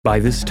By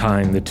this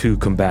time, the two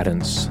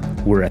combatants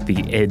were at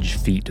the edge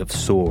feet of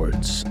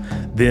swords.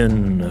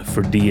 Then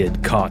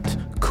Ferdiad caught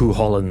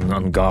Cuchulainn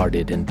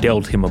unguarded and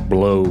dealt him a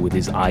blow with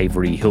his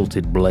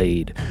ivory-hilted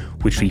blade,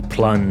 which he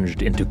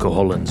plunged into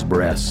Cuchulainn's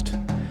breast.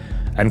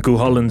 And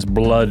Cuchulainn's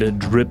blood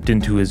dripped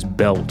into his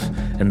belt,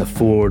 and the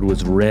ford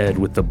was red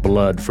with the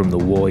blood from the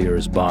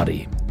warrior's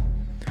body.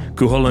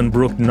 Cuchulainn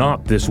brooked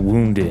not this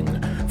wounding,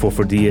 for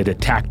Ferdiad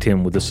attacked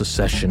him with a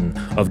succession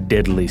of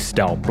deadly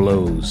stout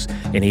blows,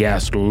 and he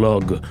asked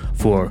Lug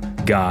for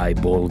Gai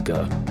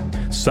Bolga.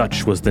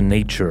 Such was the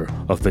nature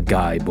of the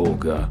Gai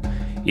Bolga.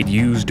 It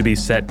used to be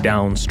set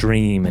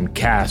downstream and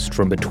cast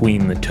from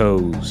between the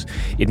toes.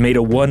 It made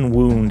a one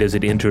wound as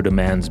it entered a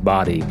man's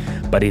body,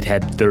 but it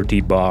had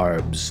 30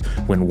 barbs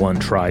when one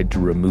tried to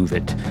remove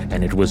it,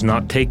 and it was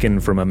not taken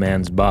from a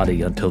man's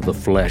body until the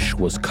flesh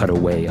was cut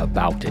away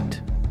about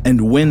it.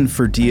 And when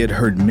Ferdiad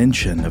heard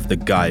mention of the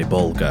Gai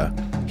Bolga,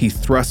 he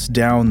thrust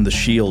down the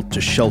shield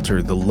to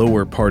shelter the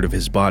lower part of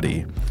his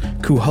body.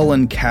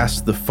 Cuchulainn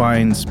cast the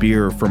fine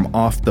spear from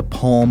off the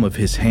palm of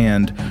his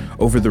hand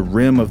over the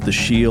rim of the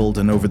shield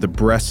and over the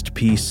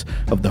breastpiece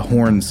of the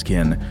horn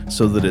skin,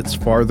 so that its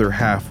farther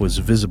half was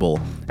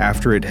visible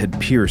after it had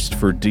pierced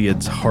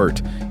Ferdiad's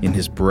heart in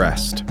his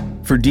breast.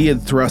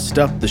 Ferdiad thrust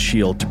up the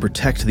shield to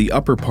protect the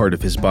upper part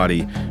of his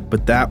body,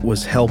 but that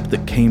was help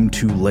that came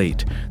too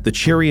late. The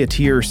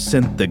charioteer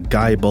sent the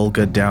Gai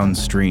Bolga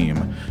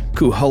downstream.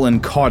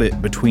 Cuchulainn caught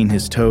it between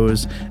his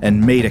toes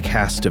and made a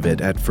cast of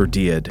it at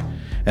Ferdiad.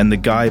 And the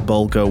Gai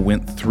Bolga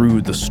went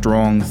through the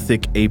strong,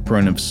 thick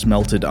apron of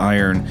smelted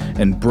iron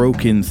and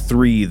broke in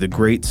three the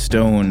great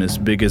stone as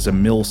big as a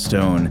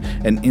millstone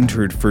and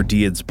entered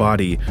Ferdiad's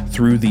body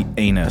through the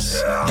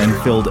anus and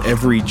filled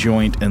every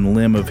joint and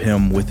limb of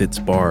him with its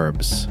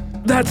barbs.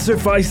 "That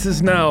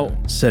suffices now,"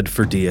 said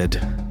Ferdiad.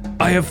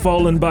 "I have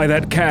fallen by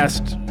that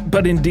cast,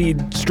 but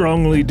indeed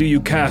strongly do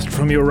you cast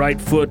from your right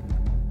foot,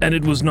 and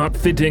it was not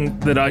fitting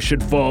that I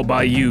should fall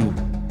by you."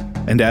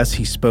 And as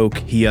he spoke,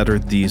 he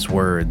uttered these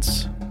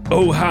words.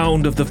 "O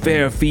hound of the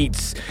fair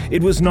feats,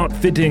 it was not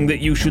fitting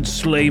that you should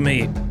slay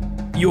me.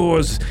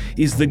 Yours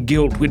is the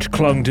guilt which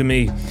clung to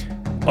me.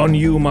 On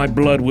you my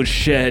blood was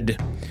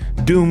shed.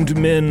 Doomed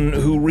men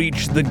who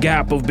reach the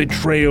gap of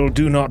betrayal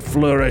do not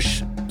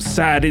flourish.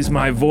 Sad is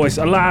my voice.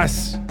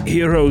 Alas,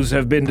 heroes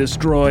have been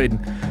destroyed.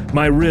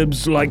 My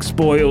ribs like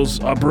spoils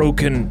are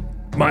broken.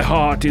 My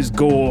heart is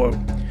gore.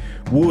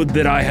 Would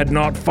that I had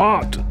not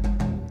fought.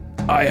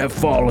 I have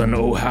fallen,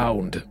 O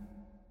hound."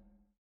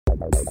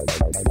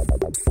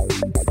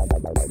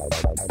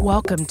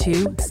 Welcome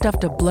to Stuff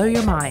to Blow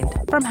Your Mind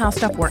from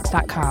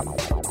HowStuffWorks.com.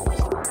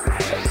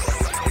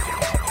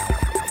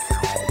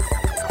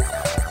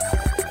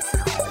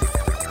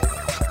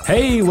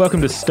 Hey,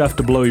 welcome to Stuff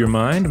to Blow Your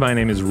Mind. My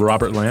name is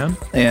Robert Lamb.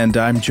 And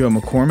I'm Joe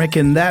McCormick,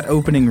 and that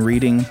opening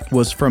reading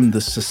was from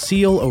the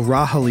Cecile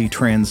O'Rahilly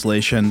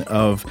translation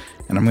of,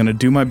 and I'm going to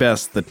do my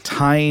best, the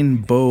Tain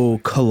Bo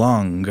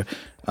Culhwch.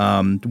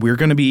 We're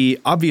going to be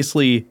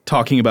obviously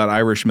talking about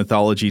Irish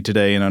mythology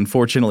today, and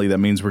unfortunately that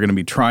means we're going to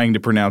be trying to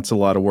pronounce a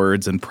lot of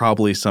words and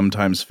probably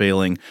sometimes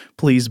failing.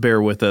 Please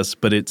bear with us,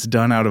 but it's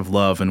done out of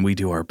love, and we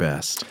do our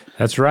best.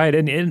 That's right,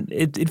 and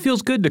it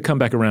feels good to come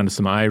back around to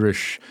some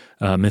Irish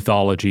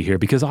mythology here,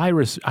 because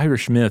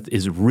Irish myth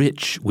is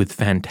rich with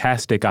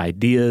fantastic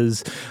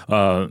ideas,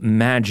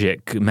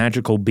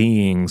 magical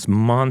beings,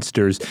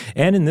 monsters,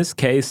 and in this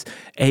case,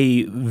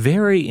 a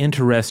very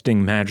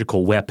interesting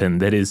magical weapon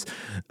that is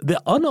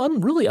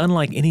really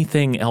unlike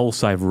anything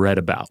else I've read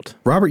about.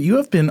 Robert, you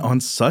have been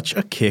on such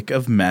a kick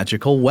of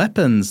magical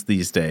weapons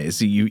these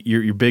days.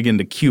 You're big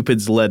into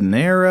Cupid's leaden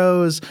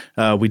arrows.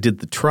 We did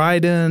the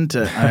trident.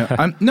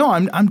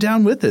 I'm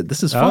down with it.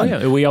 This is fun. Oh,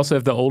 yeah. We also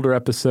have the older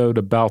episode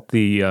about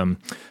the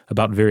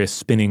about various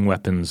spinning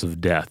weapons of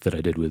death that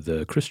I did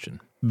with Christian.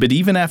 But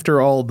even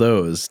after all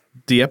those,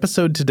 the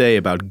episode today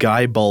about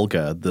Gai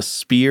Bolga, the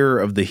spear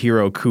of the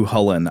hero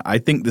Cuchulainn, I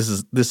think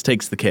this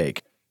takes the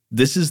cake.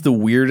 This is the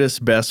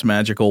weirdest, best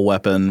magical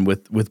weapon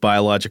with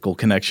biological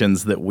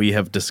connections that we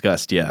have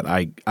discussed yet.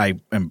 I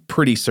am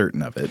pretty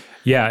certain of it.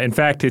 Yeah, in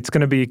fact, it's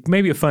going to be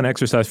maybe a fun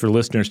exercise for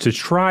listeners to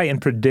try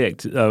and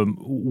predict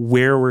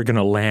where we're going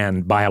to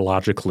land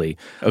biologically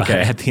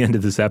at the end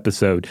of this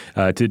episode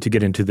to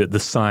get into the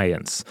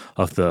science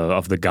of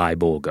the Gai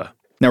Bolga.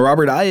 Now,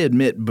 Robert, I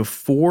admit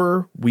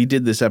before we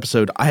did this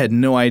episode, I had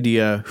no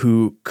idea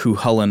who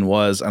Cuchulainn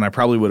was, and I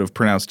probably would have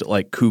pronounced it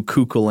like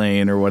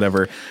Cuchulainn or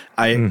whatever.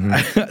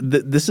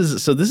 This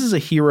is a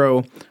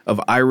hero of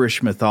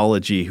Irish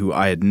mythology who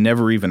I had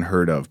never even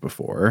heard of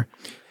before.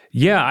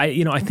 Yeah,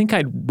 I think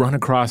I'd run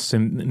across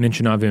some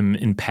mention of him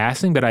in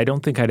passing, but I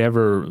don't think I'd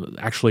ever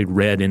actually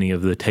read any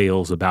of the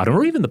tales about him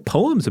or even the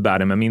poems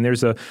about him. I mean,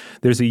 there's a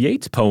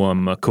Yeats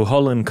poem,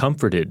 Cuchulainn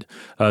Comforted.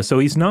 So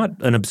he's not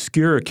an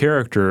obscure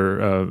character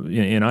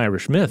in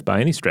Irish myth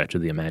by any stretch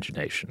of the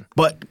imagination.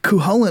 But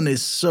Cuchulainn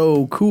is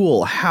so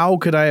cool. How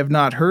could I have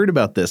not heard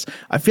about this?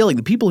 I feel like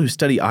the people who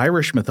study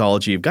Irish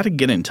mythology have got to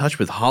get in touch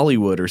with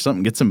Hollywood or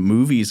something, get some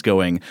movies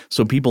going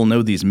so people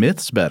know these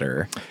myths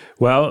better.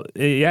 Well,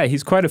 yeah,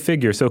 he's quite a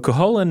figure. So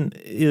Cuchulainn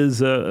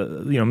is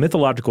a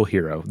mythological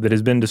hero that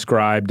has been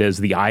described as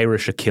the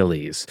Irish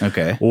Achilles,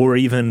 or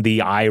even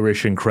the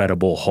Irish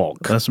Incredible Hulk.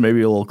 That's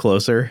maybe a little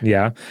closer.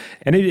 Yeah,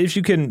 and if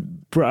you can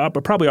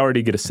probably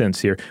already get a sense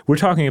here, we're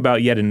talking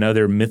about yet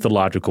another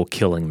mythological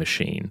killing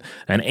machine,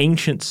 an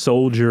ancient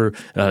soldier,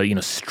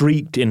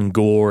 streaked in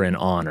gore and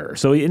honor.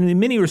 So in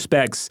many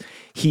respects,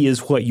 he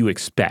is what you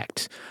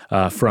expect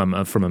from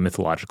a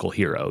mythological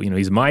hero.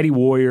 He's a mighty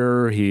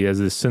warrior. He has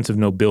this sense of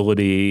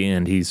nobility,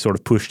 and he's sort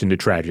of pushed into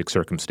tragic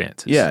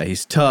circumstances. Yeah,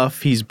 he's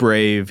tough, he's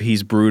brave,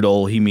 he's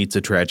brutal, he meets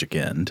a tragic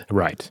end.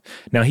 Right.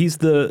 Now, he's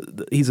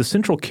a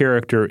central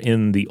character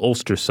in the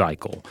Ulster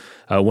cycle,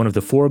 one of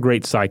the 4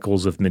 great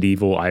cycles of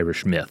medieval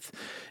Irish myth.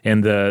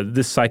 And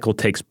this cycle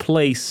takes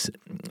place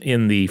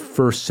in the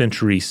 1st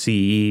century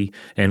CE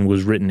and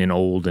was written in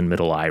Old and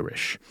Middle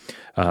Irish.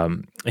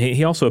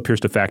 He also appears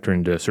to factor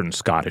into certain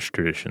Scottish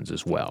traditions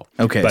as well.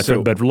 Okay,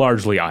 but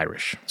largely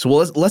Irish. So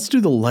let's do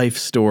the life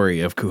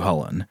story of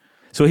Cuchulainn.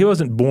 So he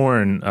wasn't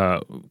born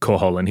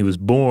Cuchulainn. He was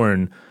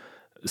born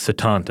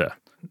Setanta.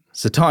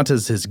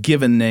 Setanta's his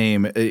given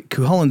name.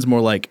 Cuchulainn's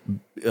more like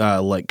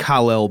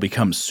Kal-El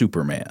becomes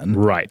Superman.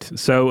 Right.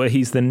 So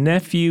he's the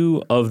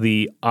nephew of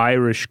the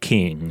Irish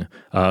king,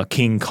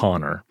 King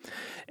Conor.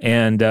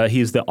 And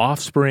he's the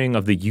offspring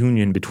of the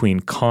union between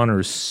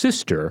Conor's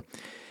sister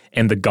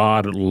and the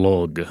god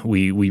Lug.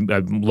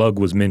 Lug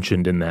was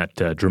mentioned in that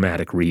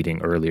dramatic reading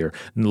earlier.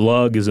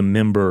 Lug is a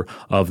member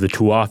of the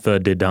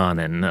Tuatha De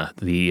Danann,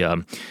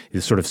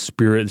 the sort of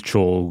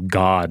spiritual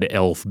god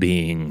elf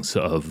beings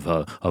of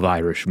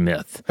Irish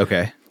myth.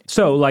 Okay.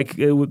 So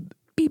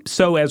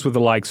So as with the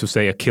likes of,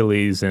 say,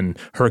 Achilles and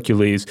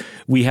Hercules,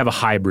 we have a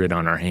hybrid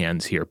on our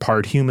hands here,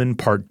 part human,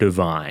 part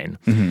divine.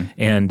 Mm-hmm.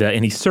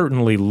 And he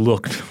certainly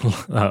looked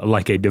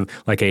like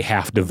a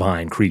half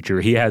divine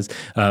creature. He has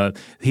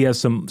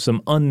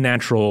some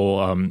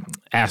unnatural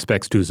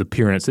aspects to his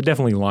appearance that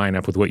definitely line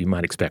up with what you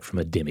might expect from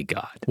a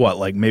demigod. What,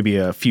 like maybe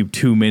a few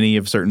too many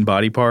of certain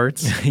body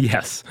parts?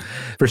 Yes.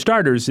 For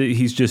starters,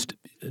 he's just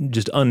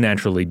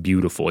unnaturally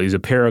beautiful. He's a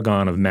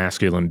paragon of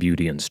masculine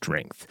beauty and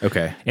strength.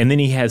 Okay. And then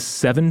he has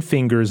 7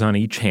 fingers on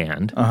each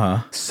hand,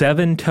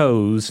 7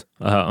 toes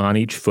on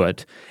each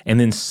foot, and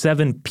then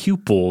 7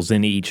 pupils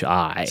in each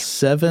eye.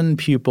 7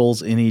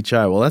 pupils in each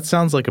eye. Well, that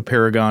sounds like a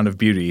paragon of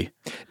beauty.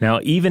 Now,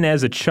 even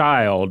as a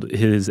child,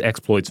 his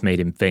exploits made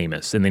him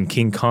famous. And then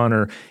King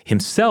Conor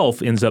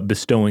himself ends up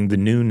bestowing the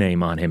new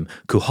name on him,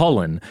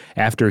 Cuchulainn,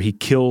 after he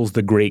kills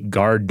the great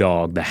guard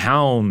dog, the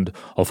Hound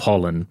of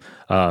Holland,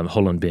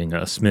 Holland being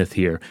a smith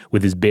here,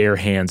 with his bare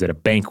hands at a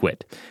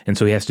banquet. And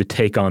so he has to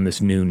take on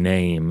this new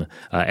name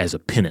as a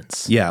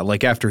penance. Yeah,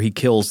 like after he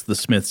kills the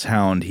smith's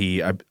hound,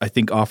 he, I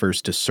think,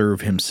 offers to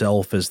serve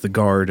himself as the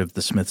guard of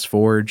the smith's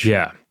forge.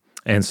 Yeah.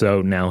 And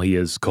so now he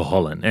is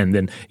Cuchulainn. And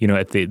then,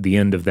 at the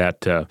end of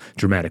that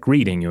dramatic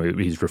reading,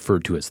 he's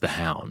referred to as the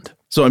Hound.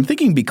 So I'm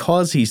thinking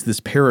because he's this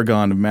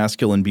paragon of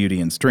masculine beauty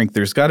and strength,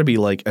 there's got to be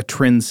like a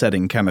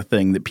trend-setting kind of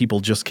thing that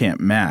people just can't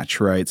match,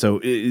 right? So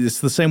it's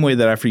the same way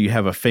that after you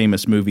have a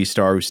famous movie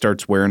star who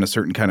starts wearing a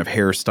certain kind of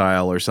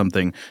hairstyle or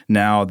something,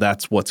 now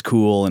that's what's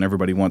cool and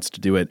everybody wants to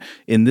do it.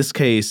 In this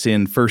case,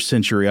 in 1st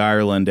century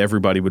Ireland,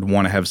 everybody would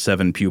want to have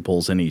 7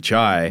 pupils in each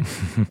eye.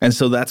 And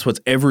so that's what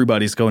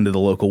everybody's going to the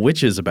local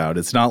witches about.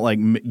 It's not like,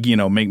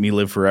 make me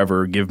live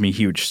forever, give me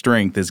huge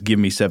strength. It's give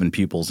me 7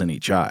 pupils in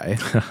each eye.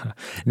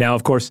 Now,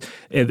 of course,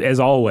 as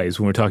always,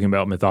 when we're talking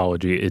about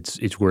mythology,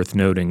 it's worth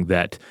noting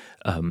that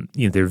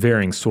there are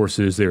varying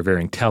sources, there are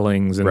varying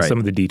tellings, and some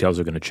of the details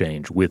are going to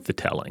change with the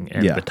telling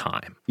and the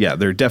time. Yeah,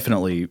 there are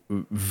definitely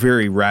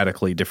very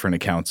radically different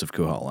accounts of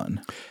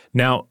Cuchulainn.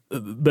 Now,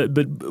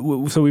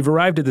 so we've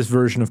arrived at this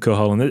version of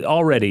Cuchulainn.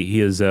 Already,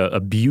 he is a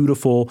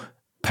beautiful,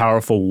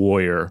 powerful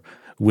warrior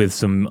with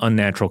some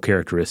unnatural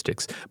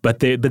characteristics.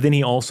 But then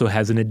he also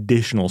has an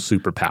additional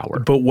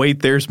superpower. But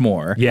wait, there's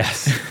more.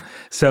 Yes.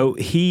 So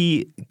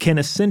he can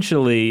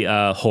essentially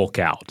Hulk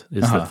out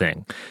is the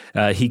thing.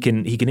 He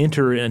can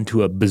enter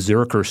into a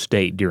berserker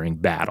state during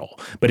battle,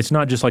 but it's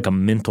not just like a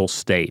mental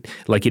state.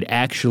 Like it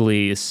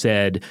actually is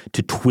said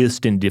to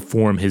twist and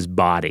deform his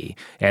body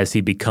as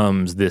he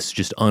becomes this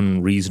just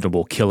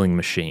unreasonable killing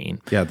machine.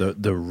 Yeah, the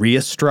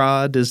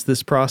Riestrad is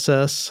this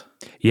process.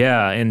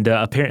 Yeah, and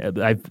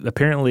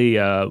apparently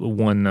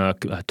one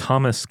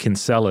Thomas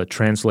Kinsella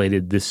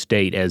translated this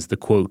state as the,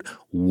 quote,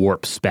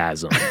 warp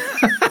spasm.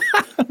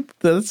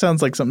 That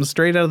sounds like something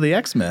straight out of the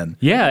X-Men.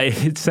 Yeah,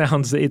 it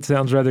sounds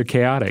rather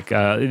chaotic.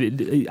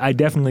 I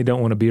definitely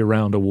don't want to be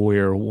around a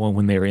warrior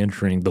when they're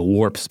entering the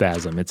warp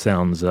spasm. It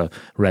sounds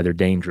rather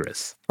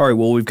dangerous. All right,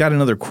 well, we've got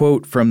another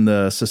quote from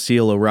the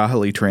Cecile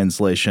O'Rahilly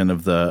translation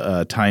of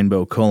the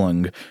Tainbo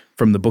Culling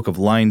from the Book of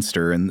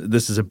Leinster, and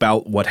this is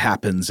about what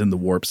happens in the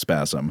warp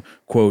spasm.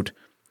 Quote,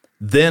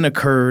 Then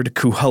occurred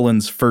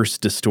Cuchulain's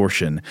first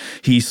distortion.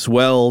 He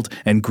swelled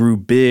and grew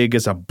big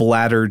as a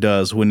bladder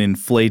does when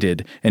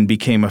inflated, and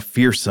became a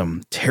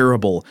fearsome,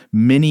 terrible,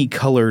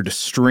 many-colored,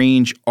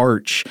 strange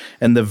arch,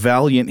 and the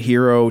valiant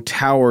hero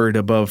towered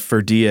above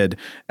Ferdiad,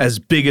 as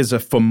big as a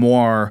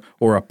fomor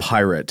or a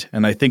pirate.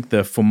 And I think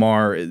the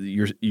fomor,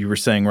 you were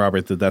saying,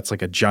 Robert, that's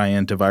like a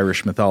giant of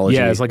Irish mythology.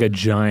 Yeah, it's like a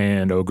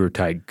giant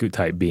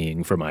ogre-type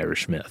being from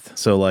Irish myth.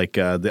 So like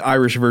the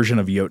Irish version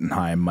of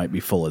Jotunheim might be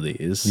full of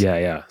these.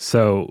 Yeah.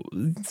 So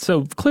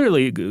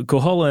clearly,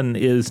 Cuchulainn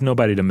is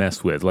nobody to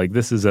mess with. Like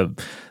this is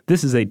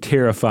a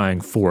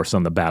terrifying force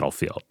on the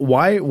battlefield.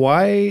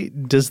 Why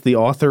does the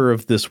author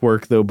of this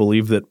work though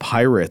believe that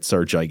pirates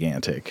are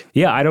gigantic?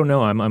 Yeah, I don't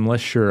know. I'm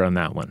less sure on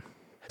that one.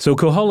 So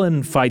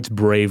Cuchulainn fights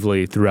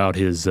bravely throughout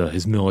his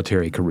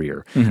military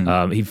career.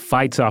 Mm-hmm. He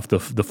fights off the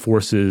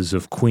forces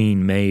of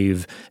Queen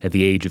Maeve at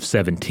the age of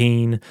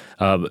 17,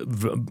 I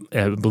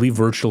believe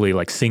virtually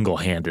like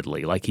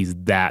single-handedly, like he's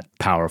that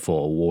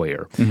powerful a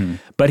warrior. Mm-hmm.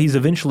 But he's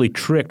eventually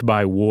tricked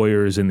by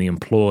warriors in the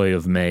employ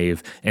of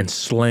Maeve and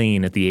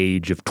slain at the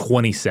age of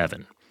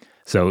 27.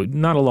 So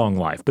not a long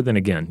life, but then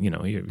again,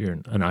 you're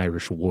an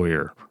Irish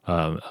warrior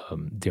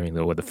during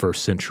the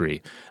first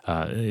century.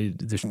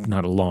 There's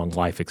not a long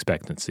life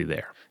expectancy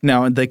there.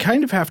 Now, they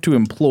kind of have to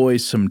employ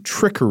some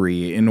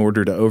trickery in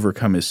order to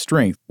overcome his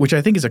strength, which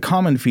I think is a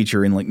common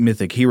feature in like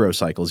mythic hero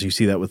cycles. You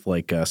see that with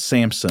like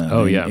Samson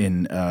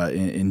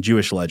in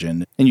Jewish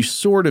legend, and you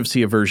sort of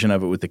see a version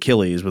of it with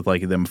Achilles, with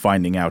like them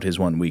finding out his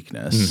one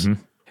weakness.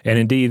 Mm-hmm. And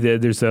indeed,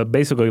 there's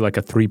basically like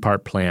a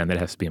three-part plan that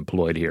has to be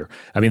employed here.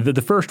 I mean, the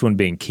first one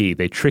being key.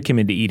 They trick him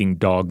into eating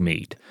dog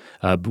meat,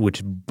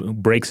 which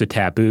breaks a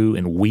taboo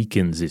and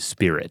weakens his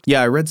spirit.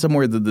 Yeah, I read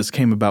somewhere that this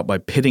came about by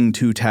pitting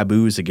two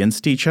taboos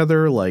against each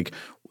other. Like,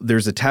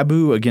 there's a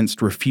taboo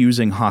against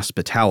refusing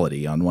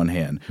hospitality on one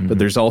hand, but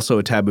there's also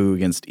a taboo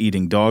against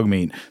eating dog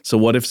meat. So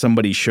what if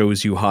somebody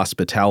shows you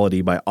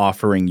hospitality by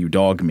offering you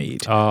dog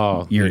meat?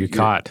 Oh, you're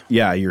caught.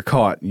 Yeah, you're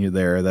caught. You're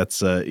there.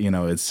 That's,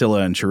 it's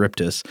Scylla and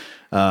Charybdis.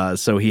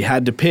 So he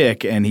had to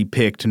pick, and he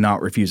picked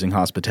not refusing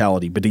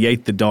hospitality, but he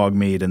ate the dog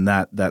meat, and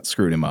that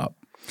screwed him up.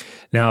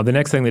 Now, the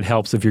next thing that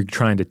helps if you're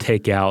trying to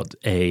take out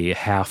a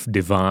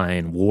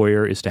half-divine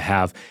warrior is to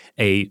have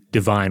a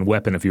divine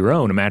weapon of your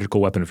own, a magical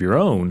weapon of your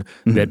own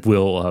that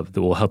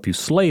will help you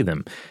slay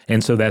them.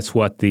 And so that's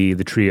what the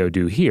trio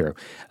do here.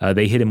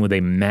 They hit him with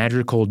a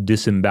magical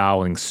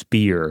disemboweling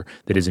spear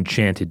that is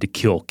enchanted to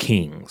kill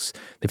kings.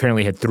 They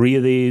apparently had 3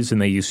 of these,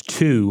 and they used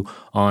 2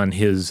 on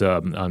his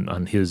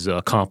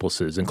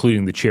accomplices,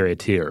 including the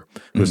charioteer,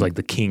 who was like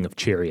the king of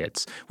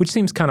chariots, which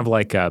seems kind of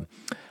like a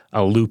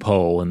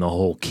loophole in the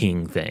whole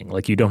king thing.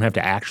 Like you don't have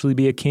to actually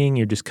be a king.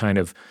 You're just kind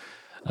of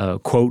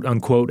quote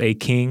unquote a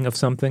king of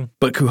something.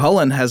 But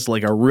Cuchulainn has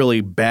like a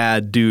really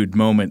bad dude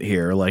moment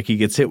here. Like he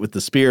gets hit with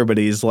the spear, but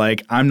he's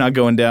like, I'm not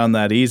going down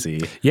that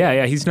easy.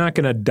 Yeah. He's not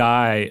going to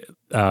die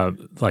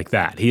like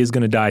that. He is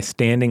going to die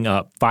standing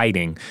up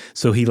fighting.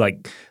 So he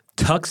like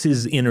tucks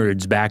his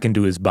innards back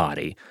into his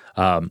body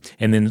and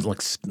then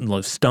like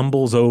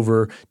stumbles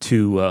over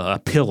to a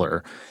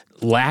pillar,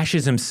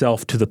 lashes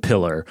himself to the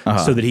pillar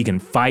so that he can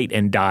fight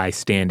and die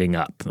standing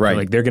up. Right.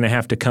 Like they're going to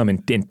have to come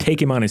and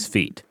take him on his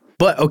feet.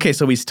 But, okay,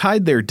 so he's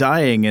tied there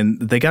dying, and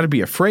they got to be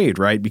afraid,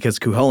 right? Because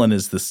Cuchulainn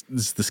is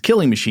this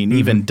killing machine,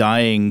 even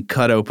dying,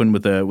 cut open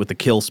with a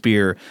kill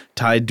spear,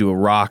 tied to a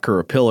rock or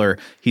a pillar.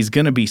 He's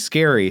going to be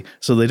scary,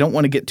 so they don't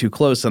want to get too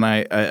close. And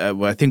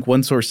I think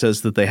one source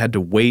says that they had to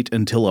wait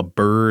until a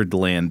bird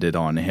landed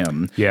on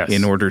him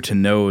in order to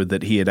know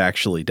that he had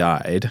actually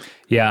died.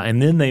 Yeah, and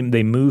then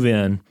they move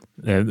in.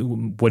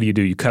 What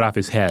do? You cut off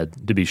his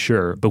head, to be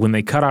sure. But when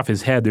they cut off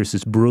his head, there's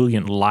this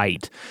brilliant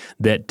light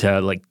that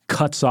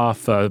cuts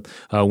off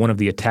one of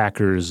the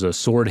attacker's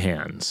sword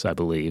hands, I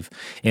believe.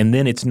 And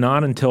then it's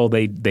not until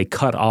they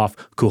cut off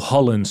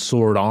Cuchulainn's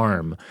sword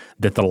arm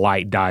that the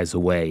light dies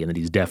away and that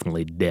he's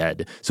definitely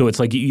dead. So it's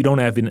like you don't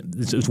have –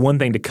 it's one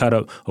thing to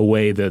cut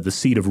away the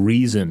seed of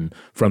reason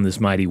from this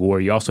mighty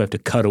warrior. You also have to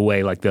cut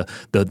away like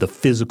the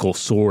physical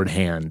sword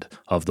hand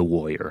of the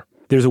warrior.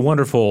 There's a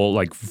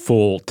wonderful,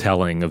 full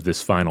telling of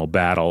this final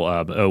battle.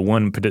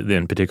 One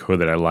in particular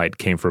that I liked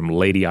came from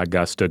Lady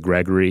Augusta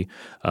Gregory,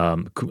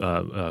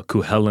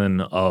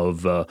 Cuchulainn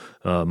of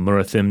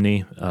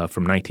Murathimni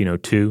from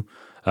 1902.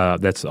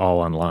 That's all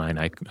online.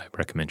 I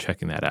recommend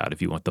checking that out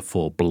if you want the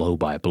full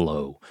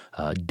blow-by-blow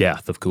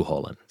death of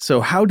Cuchulainn. So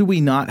how do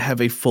we not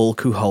have a full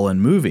Cuchulainn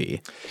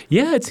movie?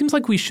 Yeah, it seems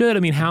like we should. I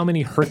mean, how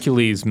many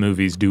Hercules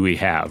movies do we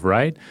have,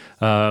 right?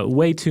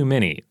 Way too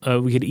many.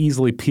 We could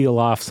easily peel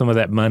off some of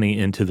that money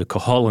into the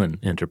Cuchulainn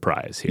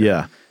enterprise here.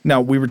 Yeah. Now,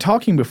 we were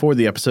talking before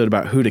the episode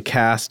about who to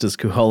cast as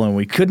Cuchulainn.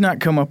 We could not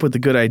come up with a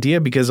good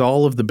idea because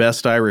all of the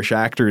best Irish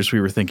actors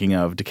we were thinking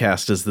of to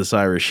cast as this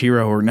Irish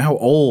hero are now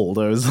old.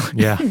 I was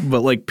like,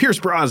 but like Pierce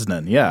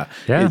Brosnan. Yeah.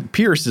 Yeah.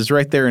 Pierce is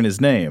right there in his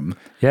name.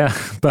 Yeah,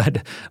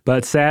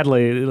 but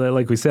sadly,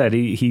 like we said,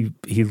 he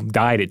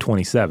died at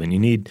 27. You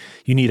need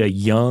a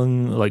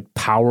young, like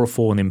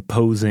powerful and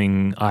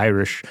imposing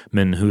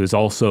Irishman who is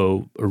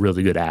also a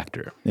really good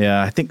actor.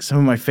 Yeah, I think some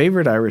of my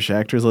favorite Irish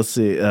actors. Let's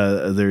see.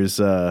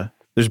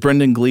 There's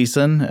Brendan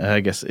Gleeson.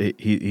 I guess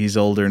he's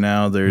older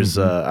now. There's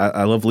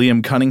I love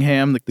Liam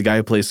Cunningham, the guy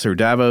who plays Sir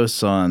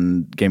Davos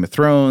on Game of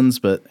Thrones.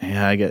 But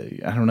yeah, I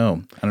don't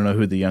know. I don't know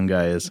who the young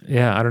guy is.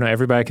 Yeah, I don't know.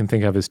 Everybody I can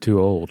think of is too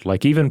old.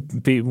 Like even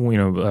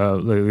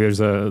there's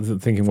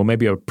thinking, well,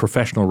 maybe a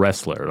professional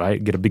wrestler,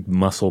 right? Get a big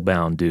muscle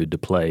bound dude to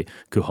play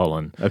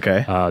Cuchulainn.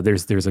 Okay.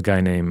 There's a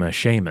guy named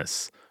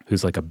Seamus,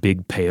 who's like a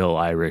big, pale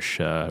Irish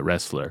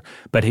wrestler.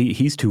 But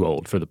he's too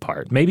old for the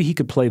part. Maybe he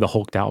could play the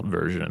hulked-out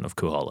version of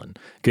Cuchulainn.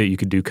 You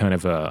could do kind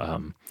of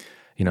a,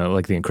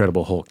 like the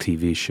Incredible Hulk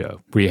TV show,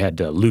 where you had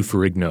Lou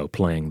Ferrigno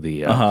playing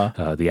the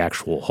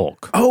actual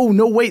Hulk. Oh,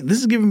 no, wait. This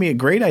is giving me a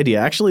great idea.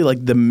 Actually,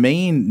 like the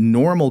main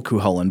normal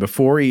Cuchulainn,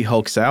 before he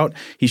hulks out,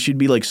 he should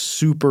be like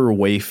super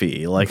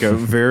wafy, like a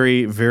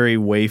very, very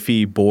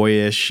wafy,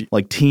 boyish,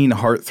 like teen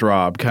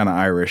heartthrob kind of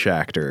Irish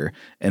actor.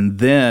 And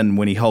then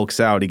when he hulks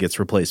out, he gets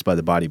replaced by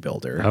the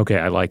bodybuilder. Okay,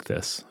 I like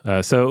this.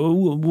 So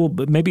we'll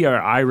maybe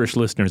our Irish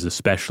listeners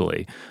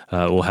especially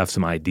will have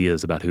some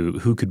ideas about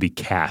who could be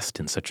cast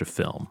in such a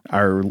film.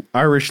 Our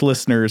Irish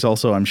listeners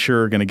also, I'm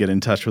sure, are going to get in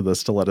touch with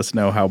us to let us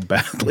know how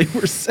badly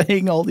we're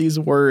saying all these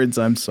words.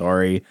 I'm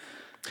sorry.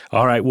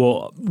 All right,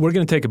 well, we're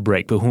going to take a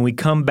break, but when we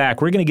come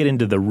back, we're going to get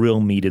into the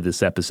real meat of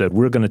this episode.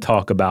 We're going to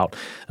talk about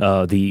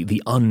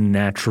the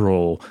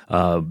unnatural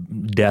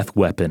death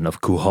weapon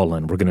of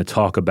Cuchulainn. We're going to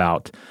talk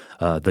about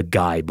the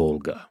Guy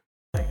Bulga.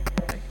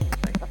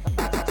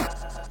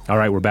 All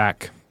right, we're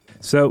back.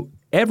 So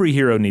every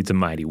hero needs a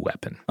mighty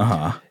weapon.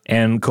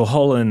 And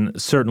Cuchulainn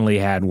certainly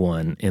had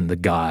one in the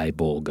Guy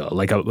Bulga,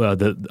 like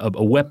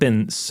a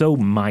weapon so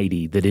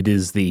mighty that it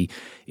is the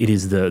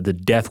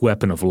death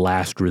weapon of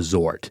last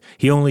resort.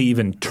 He only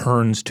even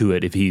turns to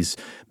it if he's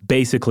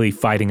basically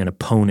fighting an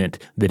opponent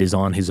that is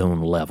on his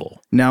own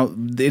level. Now,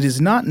 it is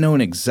not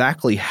known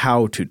exactly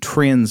how to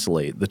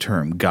translate the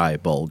term Guy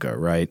Bulga,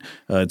 right?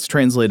 It's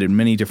translated in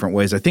many different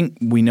ways. I think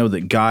we know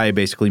that Guy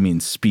basically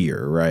means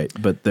spear, right?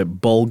 But the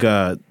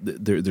Bulga,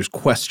 there's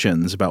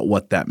questions about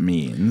what that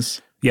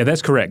means. Yeah,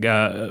 that's correct.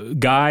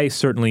 Guy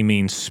certainly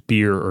means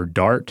spear or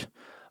dart.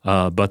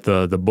 But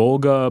the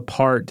Bulga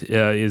part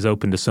is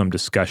open to some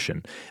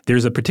discussion.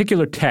 There's a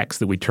particular text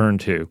that we turn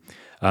to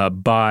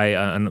by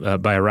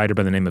a writer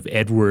by the name of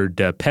Edward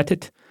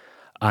Pettit.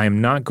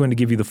 I'm not going to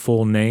give you the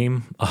full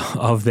name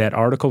of that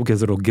article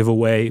because it'll give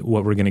away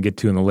what we're going to get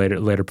to in the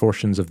later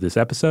portions of this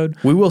episode.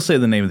 We will say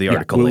the name of the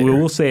article later.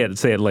 We'll say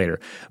it later.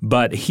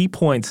 But he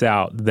points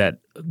out that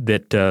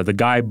the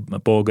Guy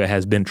Bulga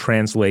has been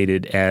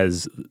translated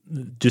as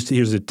just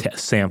here's a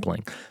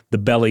sampling: the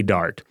belly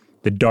dart,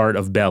 the dart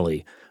of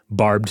belly,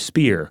 barbed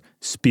spear,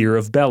 spear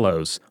of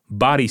bellows,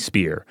 body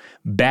spear,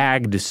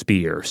 bagged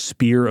spear,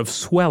 spear of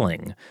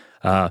swelling,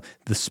 the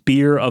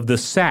spear of the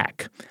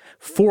sack,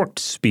 forked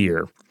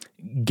spear,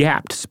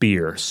 gapped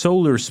spear,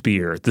 solar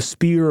spear, the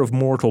spear of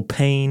mortal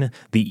pain,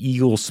 the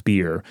eagle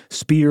spear,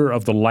 spear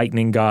of the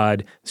lightning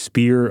god,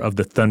 spear of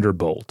the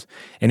thunderbolt.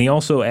 And he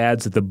also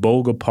adds that the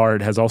Bulga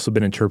part has also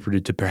been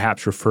interpreted to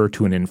perhaps refer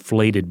to an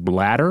inflated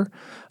bladder,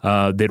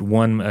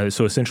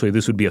 so essentially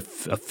this would be a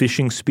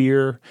fishing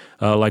spear,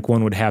 like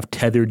one would have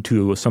tethered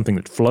to something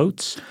that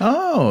floats.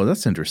 Oh,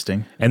 that's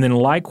interesting. And then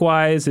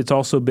likewise, it's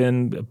also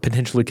been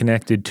potentially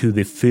connected to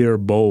the Fir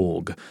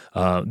Bolg.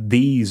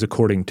 These,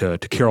 according to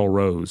Carol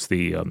Rose,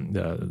 the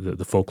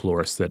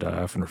folklorist that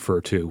I often refer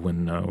to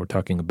when we're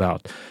talking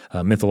about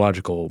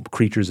mythological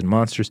creatures and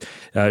monsters,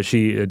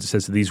 she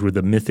says that these were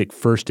the mythic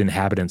first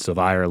inhabitants of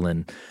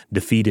Ireland,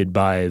 defeated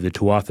by the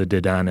Tuatha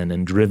De Danann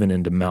and driven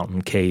into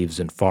mountain caves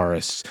and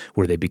forests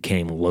where they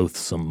became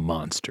loathsome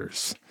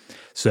monsters.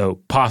 So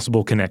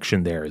possible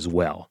connection there as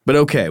well. But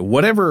okay,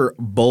 whatever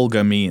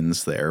Bulga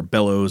means there,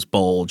 bellows,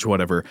 bulge,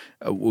 whatever,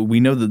 we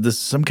know that this is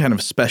some kind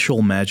of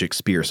special magic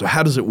spear. So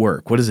how does it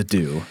work? What does it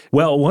do?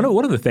 Well,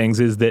 one of the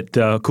things is that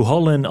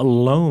Cuchulainn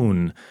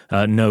alone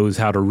knows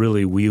how to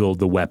really wield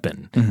the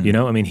weapon. Mm-hmm. You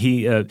know, I mean,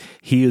 he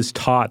is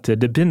taught. It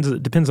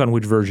depends on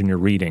which version you're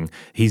reading.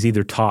 He's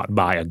either taught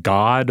by a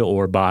god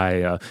or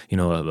by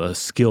a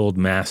skilled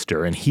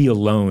master, and he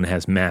alone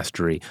has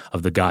mastery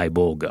of the Guy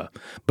Bulga.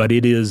 But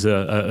it is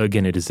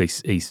again. It is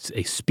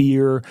a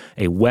spear,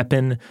 a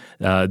weapon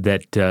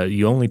that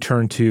you only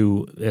turn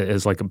to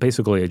as like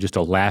basically just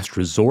a last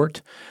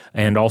resort,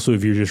 and also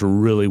if you're just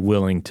really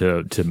willing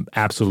to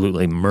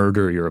absolutely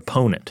murder your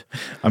opponent.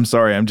 I'm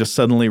sorry, I'm just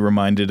suddenly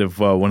reminded of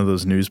one of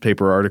those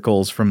newspaper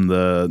articles from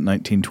the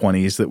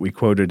 1920s that we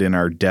quoted in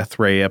our Death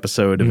Ray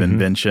episode of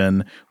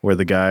Invention, where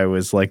the guy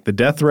was like, "The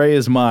death ray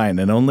is mine,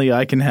 and only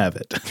I can have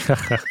it."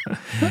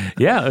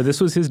 Yeah,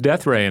 this was his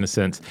death ray in a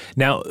sense.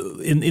 Now,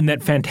 in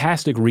that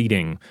fantastic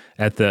reading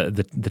at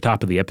the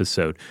top of the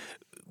episode,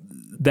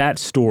 that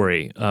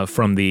story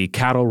from the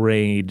cattle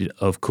raid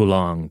of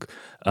Kulang,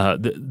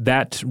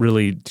 that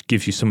really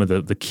gives you some of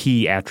the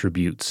key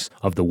attributes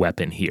of the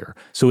weapon here.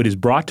 So it is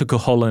brought to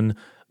Cuchulainn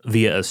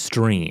via a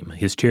stream.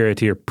 His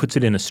charioteer puts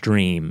it in a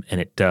stream,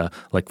 and it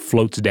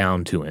floats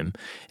down to him.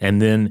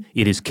 And then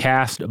it is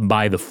cast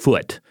by the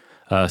foot.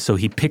 So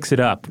he picks it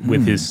up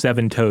with his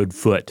 7-toed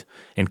foot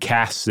and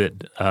casts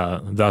it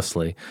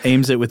thusly.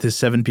 Aims it with his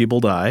 7 people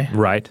die.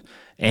 Right.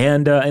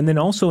 And then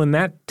also in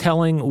that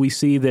telling, we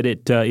see that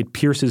it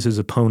pierces his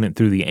opponent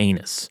through the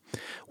anus,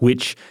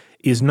 which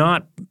is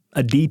not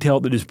a detail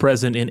that is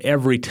present in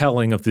every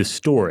telling of this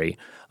story,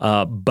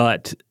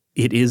 but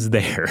it is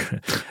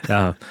there.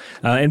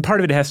 And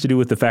part of it has to do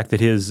with the fact that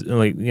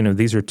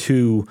these are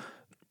two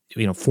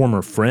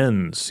former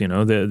friends.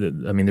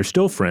 They're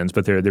still friends,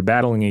 but they're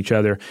battling each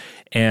other,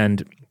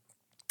 and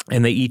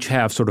they each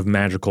have sort of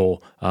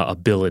magical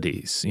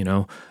abilities.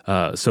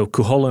 So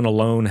Cuchulainn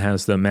alone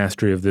has the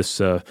mastery of this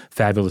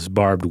fabulous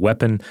barbed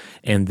weapon,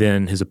 and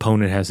then his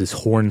opponent has this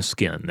horn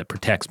skin that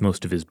protects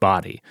most of his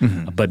body,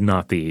 but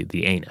not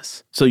the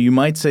anus. So you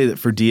might say that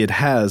Ferdiad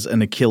has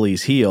an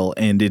Achilles heel,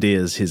 and it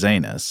is his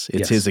anus.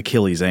 It's his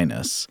Achilles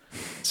anus.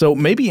 So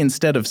maybe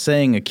instead of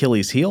saying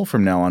Achilles heel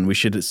from now on, we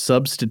should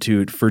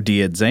substitute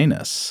Ferdiad's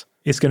anus.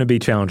 It's going to be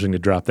challenging to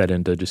drop that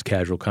into just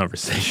casual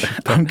conversation.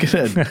 I'm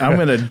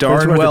gonna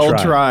darn well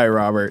try,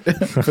 Robert,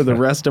 for the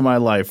rest of my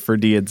life,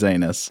 Ferdiad's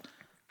anus.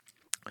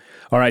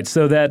 All right,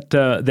 so that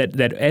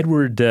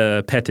Edward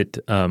Pettit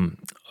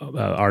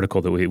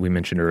article that we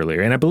mentioned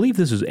earlier, and I believe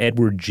this is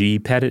Edward G.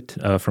 Pettit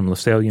from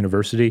LaSalle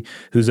University,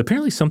 who's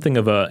apparently something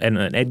of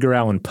an Edgar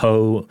Allan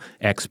Poe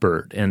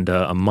expert and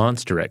a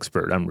monster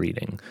expert, I'm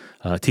reading.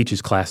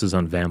 Teaches classes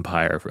on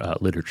vampire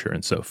literature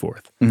and so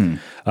forth.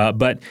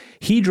 But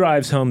he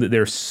drives home that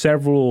there are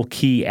several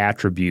key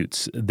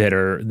attributes that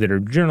are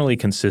generally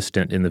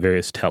consistent in the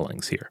various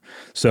tellings here.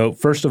 So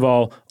first of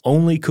all,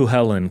 only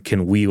Cuchulainn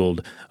can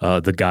wield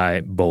the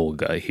guy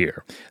Bulg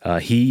here.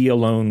 He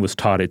alone was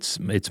taught its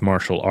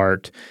martial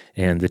art,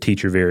 and the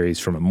teacher varies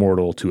from a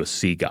mortal to a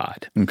sea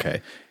god.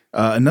 Okay.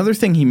 Another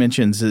thing he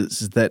mentions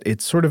is that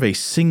it's sort of a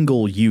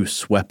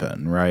single-use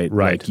weapon, right?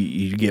 Right. Like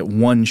you get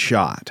one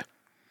shot.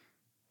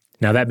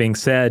 Now, that being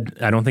said,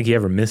 I don't think he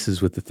ever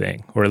misses with the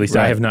thing, or at least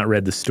I have not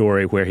read the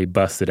story where he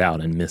busts it out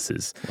and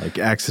misses. Like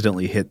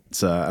accidentally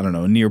hits, a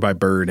nearby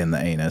bird in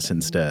the anus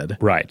instead.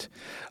 Right.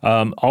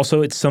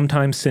 Also, it's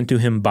sometimes sent to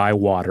him by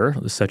water,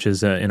 such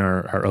as in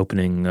our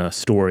opening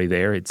story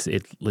there.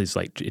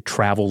 It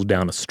travels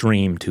down a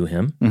stream to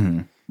him.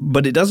 Mm-hmm.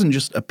 But it doesn't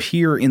just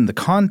appear in the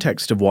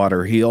context of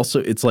water.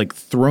 It's like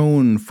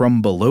thrown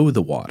from below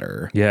the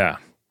water. Yeah.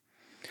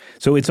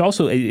 So it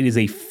is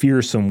a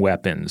fearsome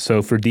weapon.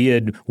 So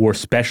Ferdiad wore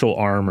special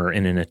armor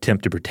in an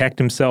attempt to protect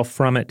himself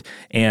from it,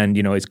 and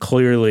it's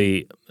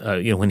clearly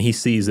when he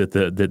sees that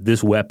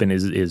this weapon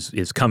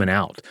is coming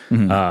out,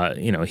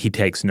 he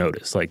takes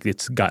notice. Like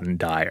it's gotten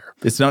dire.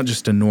 It's not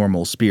just a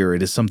normal spear;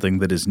 it is something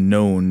that is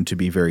known to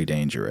be very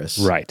dangerous.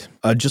 Right.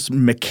 Just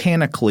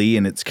mechanically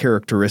in its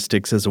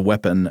characteristics as a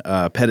weapon,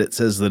 Pettit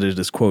says that it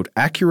is, quote,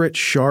 accurate,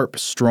 sharp,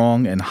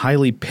 strong, and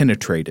highly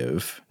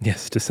penetrative.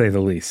 Yes, to say the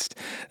least.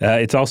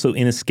 It's also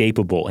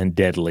inescapable and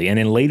deadly. And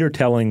in later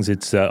tellings,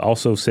 it's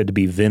also said to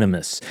be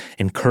venomous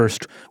and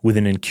cursed with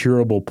an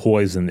incurable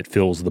poison that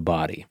fills the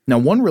body. Now,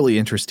 one really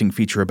interesting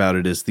feature about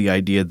it is the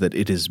idea that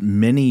it is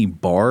many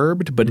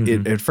barbed, but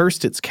at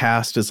first it's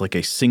cast as like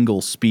a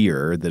single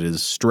spear that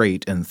is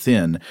straight and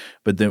thin.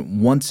 But then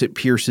once it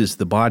pierces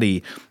the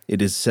body,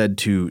 it is said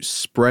to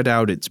spread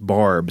out its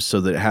barbs so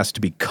that it has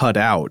to be cut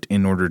out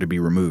in order to be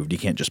removed. You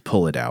can't just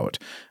pull it out.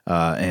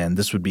 And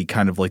this would be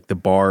kind of like the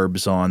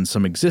barbs on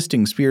some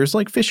existing spears,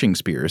 like fishing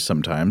spears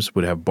sometimes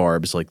would have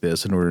barbs like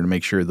this in order to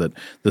make sure that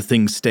the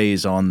thing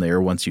stays on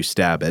there once you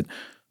stab it.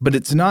 But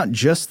it's not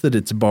just that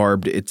it's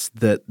barbed, it's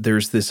that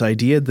there's this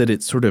idea that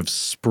it sort of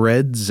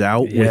spreads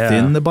out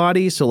within the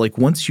body. So like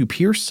once you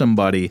pierce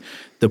somebody,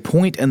 the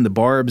point and the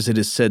barbs, it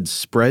is said,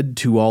 spread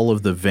to all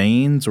of the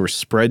veins or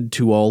spread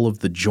to all of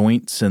the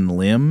joints and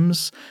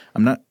limbs.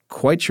 I'm not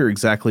quite sure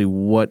exactly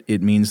what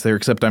it means there,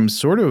 except I'm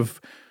sort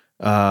of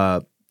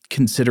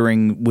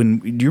considering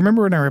do you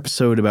remember in our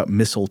episode about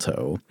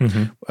mistletoe,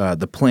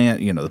 the plant,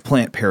 the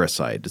plant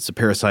parasite, it's a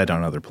parasite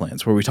on other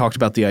plants, where we talked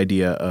about the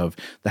idea of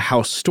the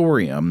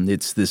haustorium.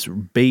 It's this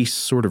base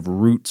sort of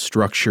root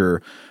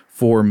structure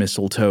for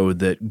mistletoe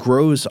that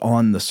grows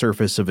on the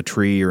surface of a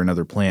tree or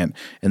another plant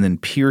and then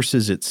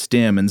pierces its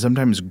stem and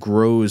sometimes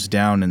grows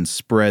down and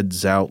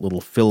spreads out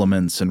little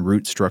filaments and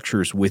root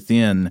structures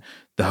within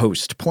the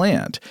host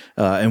plant.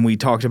 And we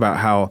talked about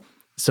how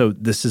so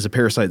this is a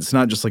parasite. It's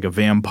not just like a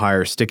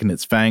vampire sticking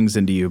its fangs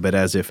into you, but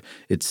as if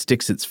it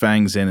sticks its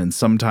fangs in, and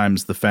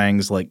sometimes the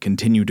fangs like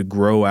continue to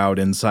grow out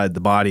inside the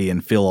body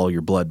and fill all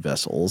your blood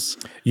vessels.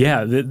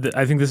 Yeah,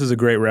 I think this is a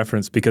great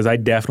reference because I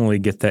definitely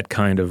get that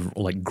kind of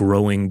like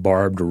growing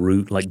barbed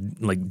root, like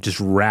just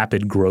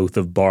rapid growth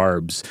of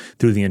barbs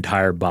through the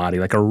entire body,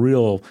 like a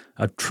real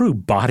a true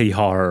body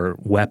horror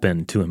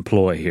weapon to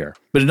employ here.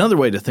 But another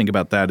way to think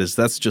about that is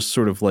that's just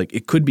sort of like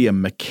it could be a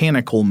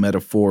mechanical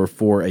metaphor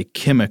for a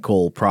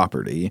chemical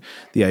property.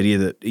 The idea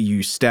that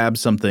you stab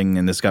something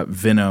and it's got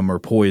venom or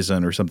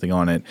poison or something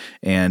on it,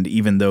 and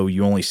even though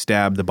you only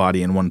stab the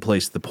body in one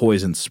place, the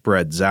poison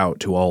spreads out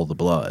to all the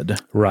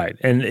blood. Right.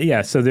 And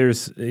yeah, so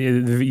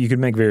you could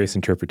make various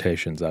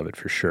interpretations of it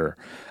for sure.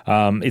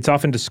 It's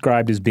often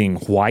described as being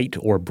white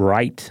or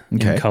bright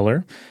in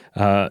color.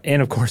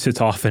 And of course,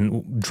 it's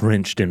often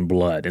drenched in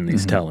blood in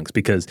these tellings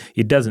because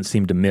it doesn't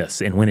seem to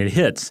miss. And when it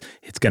hits,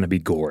 it's going to be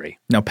gory.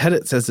 Now,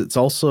 Pettit says it's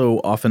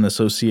also often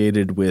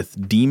associated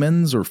with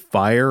demons or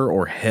fire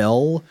or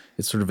hell.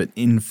 It's sort of an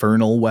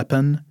infernal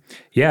weapon.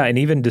 Yeah, and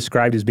even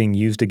described as being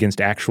used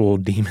against actual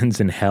demons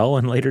in hell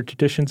in later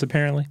traditions,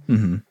 apparently.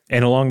 Mm-hmm.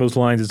 And along those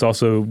lines, it's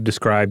also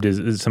described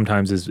as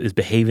sometimes as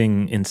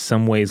behaving in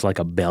some ways like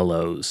a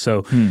bellows.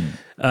 So,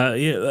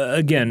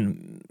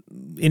 again,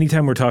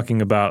 anytime we're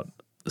talking about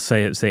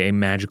say a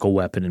magical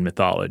weapon in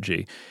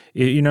mythology,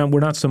 we're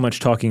not so much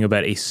talking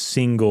about a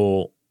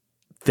single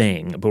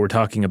thing, but we're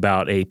talking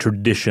about a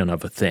tradition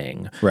of a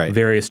thing, right.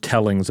 Various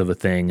tellings of a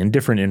thing, and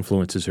different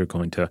influences are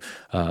going to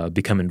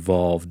become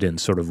involved in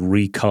sort of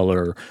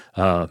recolor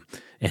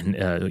and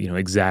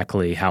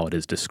exactly how it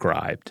is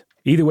described.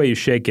 Either way you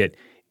shake it,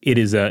 it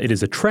is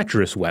a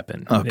treacherous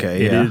weapon.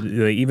 Okay, it is,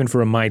 even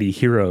for a mighty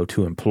hero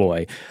to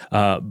employ.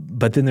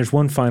 But then there's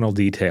one final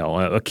detail,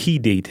 a key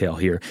detail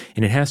here,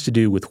 and it has to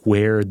do with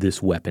where this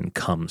weapon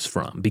comes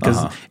from.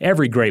 Because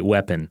every great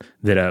weapon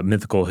that a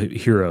mythical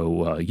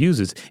hero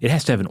uses, it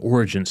has to have an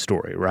origin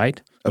story,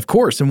 right? Of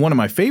course, and one of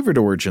my favorite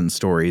origin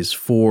stories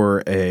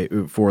for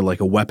like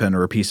a weapon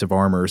or a piece of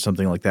armor or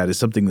something like that is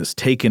something that's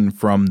taken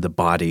from the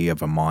body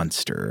of a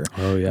monster.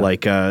 Oh yeah,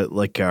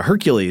 like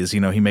Hercules. He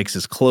makes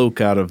his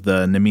cloak out of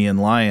the Nemean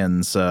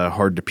lion's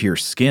hard to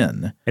pierce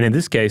skin. And in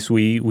this case,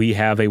 we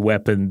have a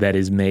weapon that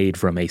is made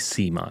from a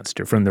sea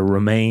monster, from the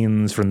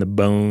remains, from the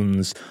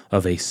bones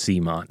of a sea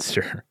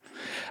monster.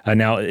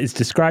 Now, it's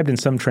described in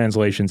some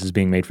translations as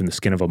being made from the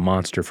skin of a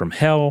monster from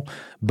hell,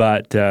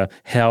 but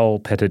hell,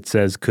 Pettit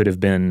says, could have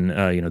been,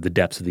 the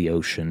depths of the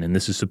ocean. And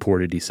this is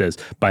supported, he says,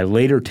 by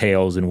later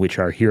tales in which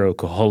our hero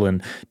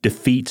Cuchulainn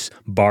defeats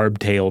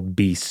barb-tailed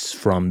beasts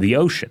from the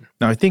ocean.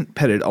 Now, I think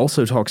Pettit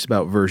also talks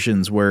about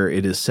versions where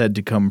it is said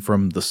to come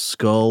from the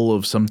skull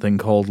of something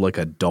called like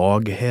a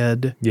dog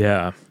head.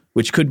 Yeah.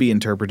 Which could be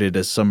interpreted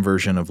as some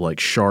version of like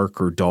shark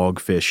or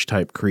dogfish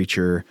type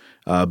creature,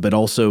 but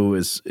also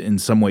is in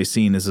some way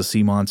seen as a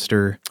sea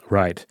monster.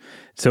 Right.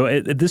 So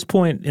at this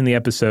point in the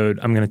episode,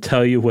 I'm going to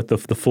tell you what the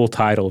full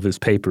title of his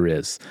paper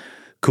is.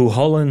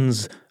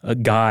 Cuchulainn's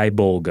Guy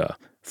Bulg,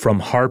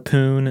 From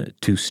Harpoon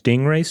to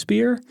Stingray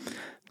Spear.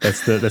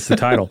 That's the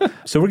title.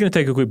 So we're going to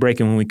take a quick break,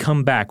 and when we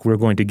come back, we're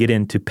going to get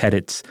into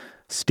Pettit's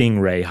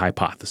stingray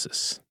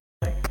hypothesis.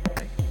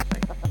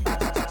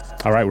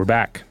 All right, we're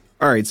back.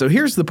 All right, so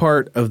here's the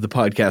part of the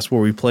podcast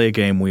where we play a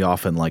game we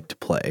often like to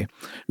play,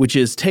 which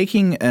is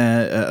taking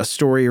a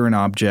story or an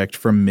object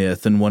from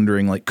myth and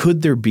wondering, like,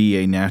 could there be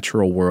a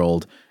natural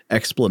world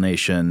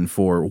explanation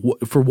for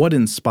what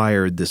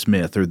inspired this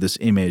myth or this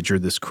image or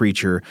this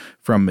creature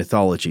from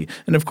mythology.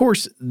 And of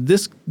course,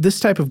 this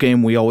type of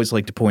game, we always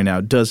like to point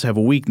out, does have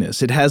a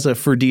weakness. It has a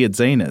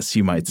Ferdiadzanus,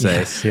 you might say,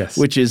 yes.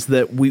 Which is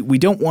that we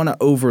don't want to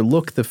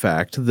overlook the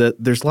fact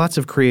that there's lots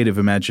of creative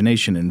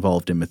imagination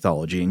involved in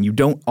mythology, and you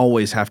don't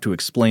always have to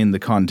explain the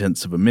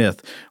contents of a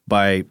myth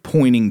by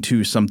pointing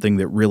to something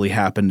that really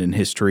happened in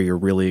history or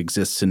really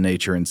exists in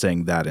nature and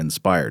saying that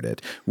inspired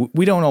it.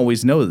 We don't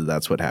always know that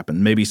that's what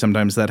happened. Maybe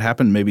sometimes that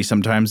happened. Maybe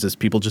sometimes it's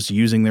people just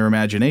using their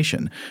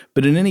imagination.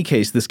 But in any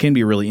case, this can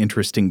be a really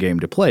interesting game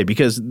to play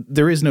because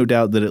there is no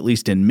doubt that at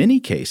least in many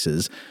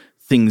cases,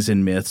 things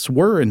in myths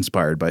were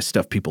inspired by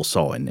stuff people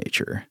saw in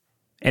nature.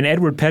 And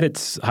Edward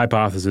Pettit's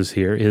hypothesis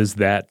here is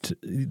that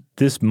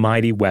this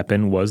mighty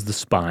weapon was the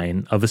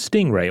spine of a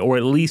stingray, or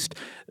at least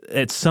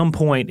at some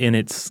point in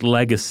its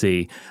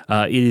legacy,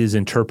 it is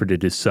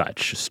interpreted as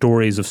such.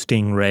 Stories of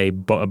stingray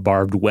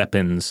barbed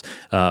weapons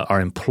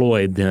are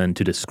employed then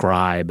to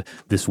describe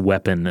this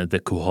weapon that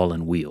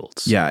Cuchulainn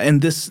wields. Yeah,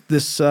 and this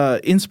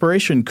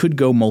inspiration could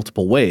go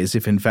multiple ways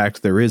if in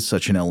fact there is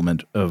such an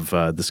element of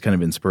this kind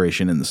of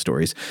inspiration in the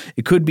stories.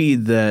 It could be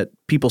that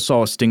people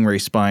saw a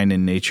stingray spine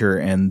in nature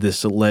and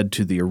this led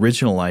to the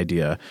original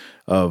idea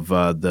of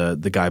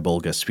the Guy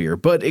Bulg spear.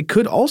 But it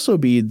could also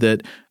be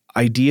that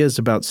ideas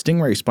about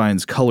stingray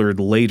spines colored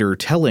later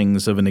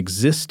tellings of an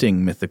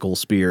existing mythical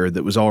spear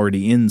that was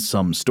already in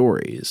some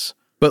stories.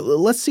 But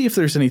let's see if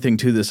there's anything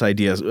to this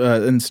idea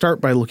and start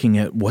by looking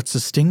at what's a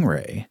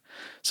stingray.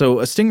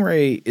 So a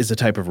stingray is a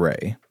type of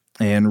ray.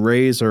 And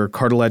rays are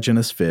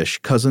cartilaginous fish,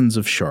 cousins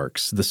of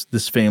sharks,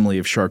 this family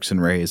of sharks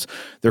and rays.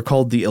 They're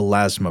called the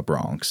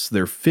elasmobranchs.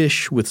 They're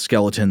fish with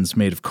skeletons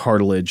made of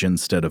cartilage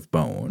instead of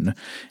bone.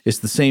 It's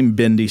the same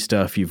bendy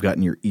stuff you've got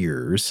in your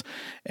ears.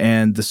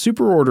 And the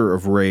superorder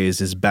of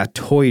rays is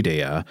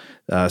Batoidea.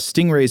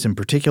 Stingrays in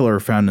particular are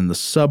found in the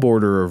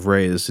suborder of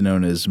rays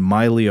known as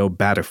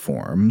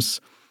Myliobatiforms.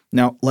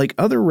 Now, like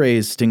other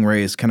rays,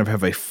 stingrays kind of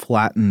have a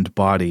flattened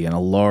body and a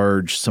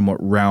large, somewhat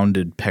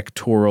rounded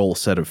pectoral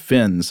set of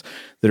fins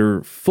that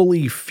are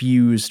fully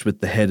fused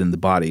with the head and the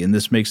body, and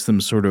this makes them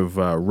sort of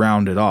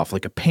rounded off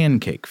like a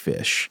pancake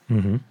fish.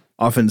 Mm-hmm.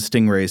 Often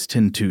stingrays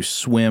tend to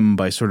swim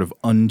by sort of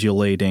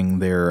undulating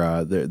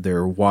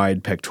their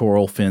wide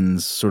pectoral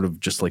fins sort of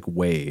just like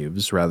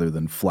waves rather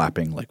than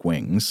flapping like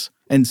wings.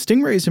 And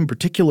stingrays in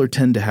particular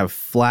tend to have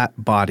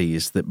flat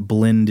bodies that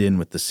blend in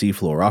with the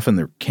seafloor. Often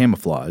they're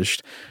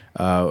camouflaged,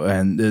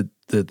 and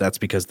that's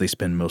because they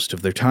spend most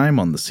of their time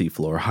on the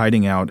seafloor,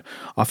 hiding out,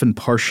 often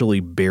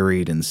partially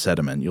buried in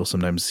sediment. You'll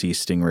sometimes see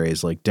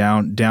stingrays like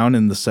down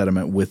in the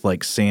sediment with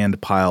like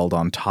sand piled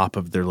on top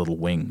of their little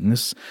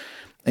wings.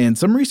 And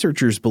some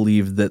researchers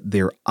believe that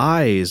their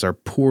eyes are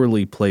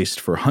poorly placed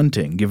for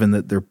hunting, given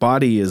that their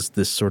body is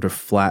this sort of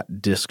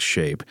flat disc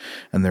shape,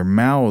 and their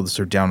mouths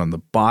are down on the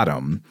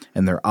bottom,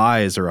 and their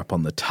eyes are up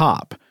on the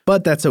top.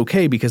 But that's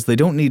okay because they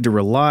don't need to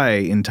rely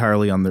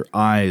entirely on their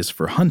eyes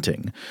for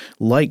hunting.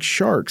 Like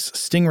sharks,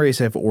 stingrays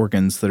have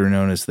organs that are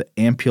known as the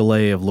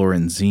ampullae of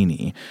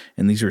Lorenzini,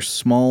 and these are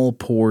small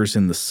pores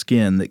in the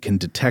skin that can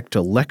detect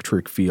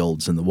electric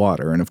fields in the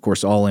water. And of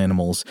course, all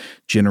animals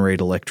generate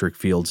electric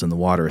fields in the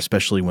water,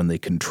 especially when they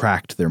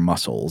contract their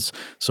muscles.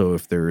 So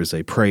if there is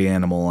a prey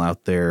animal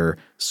out there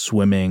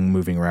swimming,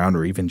 moving around,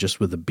 or even just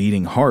with a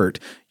beating heart,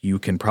 you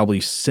can probably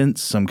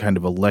sense some kind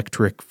of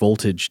electric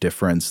voltage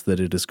difference that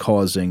it is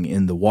causing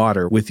in the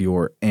water with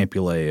your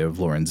ampullae of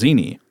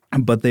Lorenzini.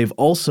 But they've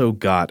also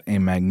got a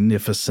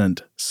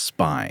magnificent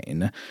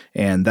spine,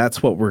 and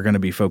that's what we're going to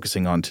be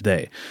focusing on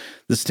today.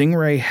 The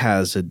stingray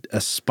has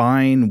a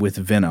spine with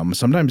venom,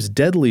 sometimes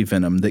deadly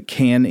venom, that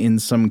can, in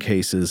some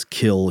cases,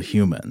 kill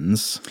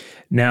humans.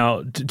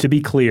 Now, to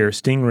be clear,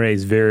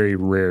 stingrays very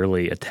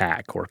rarely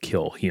attack or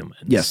kill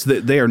humans. Yes,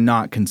 they are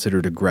not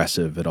considered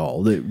aggressive at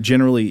all.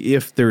 Generally,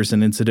 if there's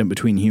an incident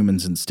between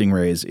humans and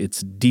stingrays,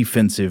 it's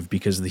defensive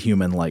because the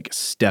human,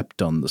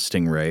 stepped on the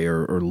stingray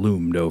or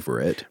loomed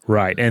over it.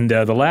 Right, and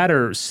the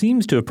latter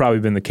seems to have probably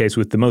been the case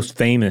with the most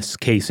famous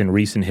case in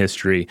recent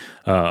history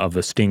of a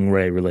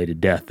stingray-related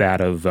death,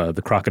 that of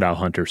the crocodile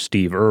hunter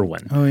Steve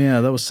Irwin. Oh, yeah,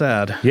 that was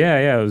sad.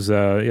 Yeah, it was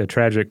a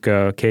tragic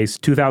case.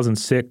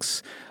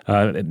 2006,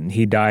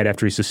 he died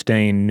after he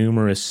sustained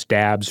numerous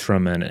stabs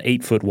from an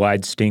 8-foot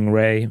wide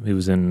stingray. He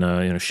was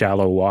in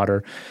shallow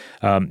water.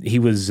 He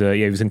was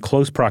in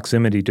close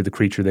proximity to the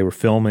creature they were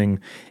filming,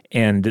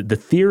 and the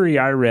theory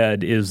I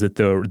read is that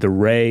the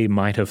ray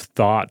might have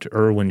thought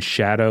Irwin's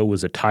shadow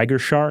was a tiger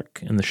shark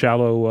in the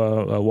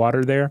shallow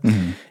water there,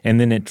 mm-hmm. and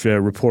then it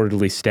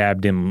reportedly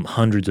stabbed him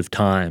hundreds of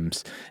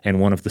times, and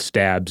one of the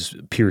stabs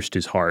pierced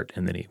his heart,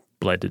 and then he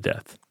bled to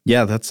death.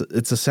 Yeah,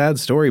 it's a sad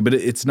story, but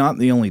it's not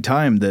the only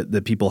time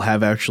that people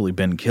have actually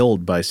been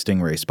killed by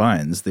stingray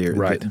spines.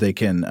 They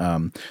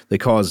can they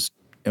cause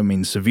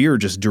severe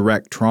just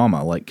direct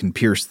trauma, can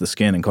pierce the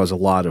skin and cause a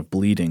lot of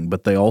bleeding,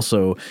 but they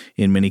also,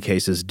 in many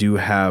cases, do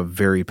have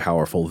very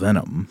powerful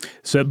venom.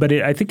 But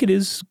I think it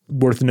is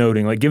worth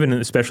noting, given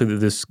especially that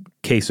this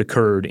case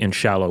occurred in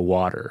shallow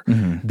water,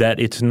 mm-hmm.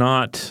 that it's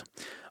not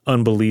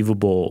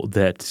unbelievable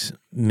that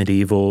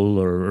medieval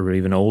or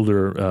even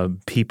older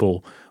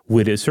people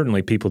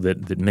certainly people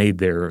that made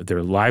their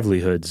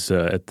livelihoods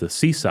at the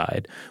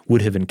seaside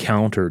would have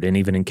encountered and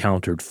even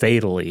encountered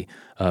fatally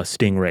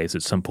stingrays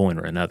at some point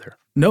or another.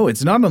 No,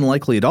 it's not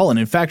unlikely at all. And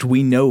in fact,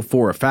 we know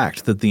for a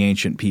fact that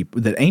ancient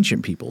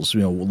peoples,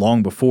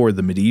 long before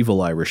the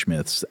medieval Irish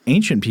myths,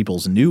 ancient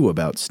peoples knew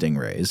about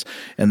stingrays,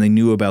 and they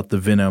knew about the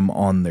venom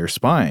on their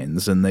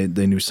spines, and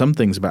they knew some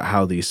things about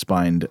how these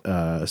spined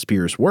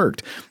spears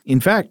worked.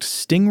 In fact,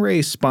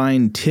 stingray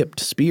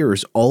spine-tipped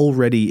spears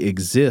already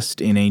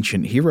exist in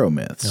ancient hero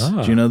myths.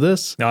 Do you know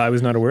this? No, I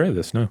was not aware of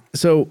this, no.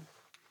 So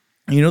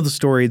you know the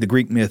story, the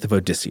Greek myth of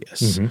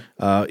Odysseus.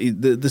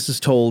 Mm-hmm. This is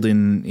told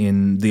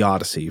in the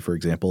Odyssey, for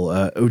example.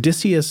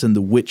 Odysseus and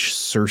the witch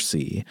Circe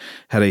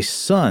had a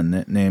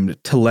son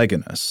named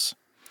Telegonus.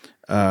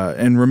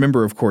 And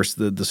remember, of course,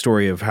 the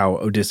story of how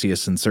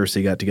Odysseus and Circe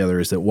got together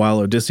is that while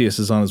Odysseus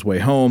is on his way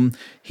home,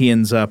 he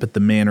ends up at the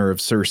manor of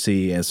Circe,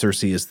 and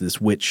Circe is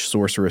this witch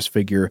sorceress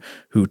figure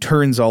who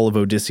turns all of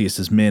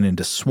Odysseus's men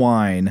into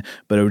swine,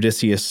 but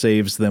Odysseus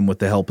saves them with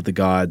the help of the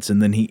gods, and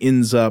then he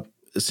ends up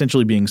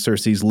essentially being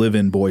Circe's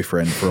live-in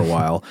boyfriend for a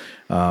while.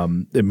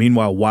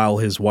 Meanwhile, while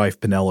his wife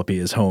Penelope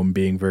is home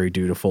being very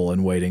dutiful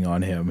and waiting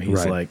on him,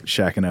 he's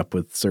shacking up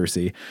with Circe.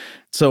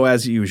 So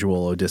as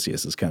usual,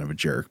 Odysseus is kind of a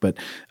jerk. But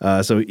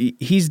so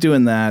he's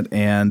doing that,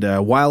 and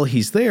while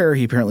he's there,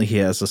 he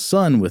has a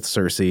son with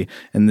Circe,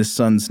 and this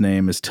son's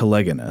name is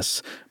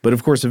Telegonus. But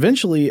of course,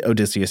 eventually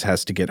Odysseus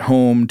has to get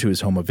home to his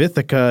home of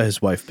Ithaca,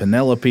 his wife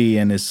Penelope,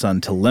 and his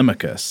son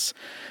Telemachus.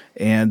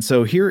 And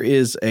so here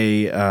is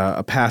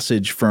a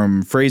passage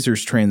from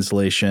Fraser's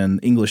translation,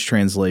 English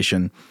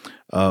translation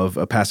of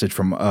a passage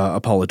from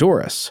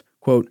Apollodorus.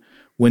 Quote,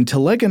 "When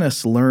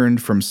Telegonus learned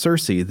from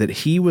Circe that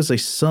he was a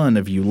son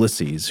of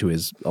Ulysses," who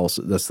is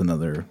also, that's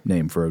another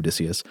name for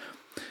Odysseus,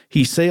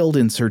 "he sailed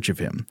in search of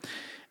him.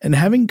 And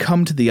having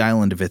come to the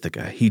island of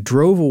Ithaca, he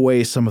drove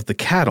away some of the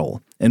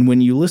cattle, and when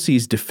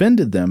Ulysses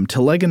defended them,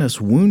 Telegonus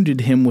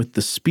wounded him with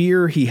the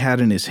spear he had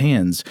in his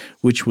hands,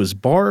 which was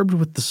barbed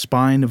with the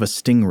spine of a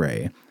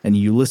stingray, and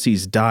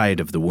Ulysses died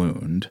of the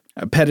wound.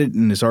 Pettit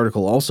in his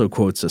article also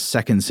quotes a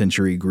 2nd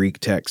century Greek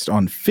text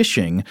on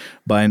fishing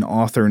by an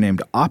author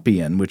named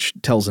Oppian, which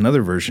tells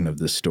another version of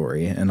this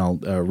story, and I'll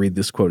read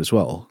this quote as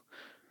well.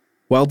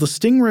 While the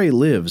stingray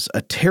lives,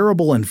 a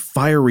terrible and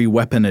fiery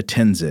weapon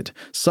attends it,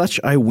 such,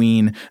 I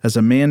ween, as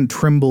a man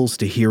trembles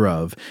to hear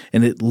of,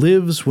 and it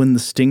lives when the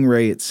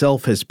stingray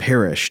itself has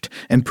perished,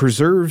 and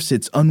preserves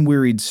its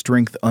unwearied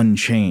strength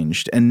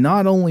unchanged, and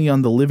not only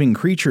on the living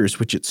creatures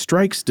which it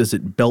strikes does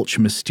it belch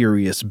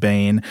mysterious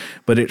bane,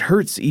 but it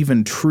hurts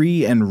even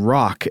tree and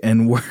rock,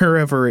 and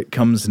wherever it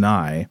comes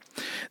nigh.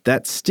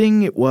 That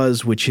sting it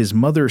was which his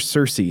mother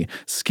Circe,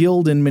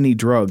 skilled in many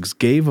drugs,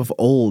 gave of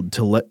old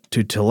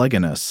to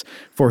Telegonus,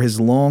 for his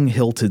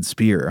long-hilted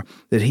spear,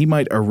 that he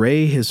might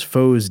array his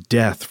foe's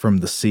death from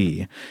the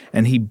sea.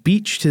 And he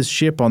beached his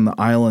ship on the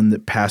island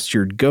that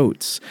pastured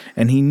goats,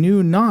 and he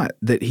knew not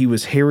that he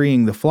was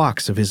harrying the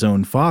flocks of his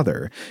own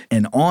father.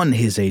 And on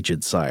his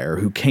aged sire,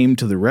 who came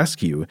to the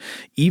rescue,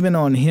 even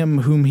on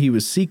him whom he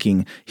was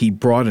seeking, he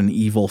brought an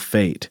evil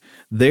fate.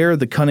 There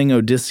the cunning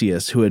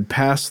Odysseus, who had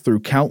passed through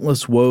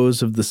countless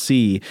woes of the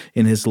sea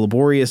in his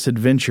laborious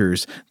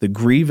adventures, the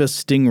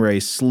grievous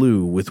stingray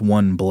slew with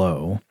one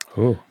blow.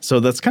 Oh. So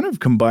that's kind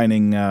of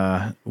combining,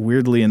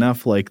 weirdly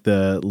enough, like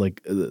the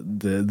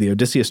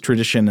Odysseus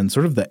tradition and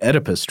sort of the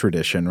Oedipus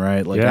tradition,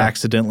 right? Like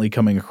accidentally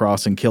coming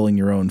across and killing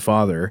your own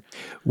father.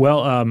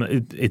 Well,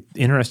 it's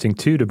interesting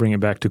too to bring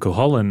it back to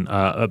Cuchulainn.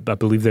 I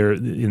believe there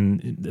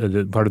in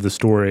the part of the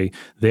story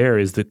there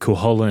is that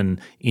Cuchulainn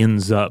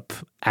ends up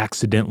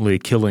accidentally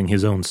killing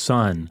his own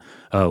son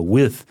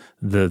with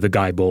the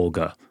guy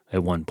Bulg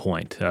at one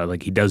point.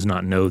 Like he does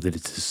not know that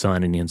it's his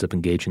son, and he ends up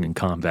engaging in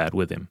combat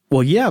with him.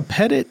 Well, yeah,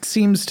 Pettit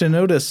seems to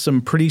notice some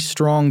pretty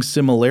strong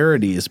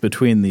similarities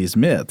between these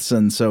myths,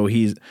 and so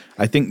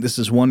I think this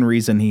is one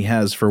reason he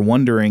has for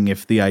wondering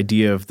if the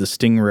idea of the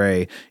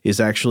stingray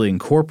is actually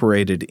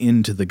incorporated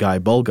into the Guy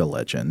Bulga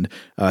legend.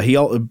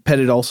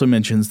 Pettit also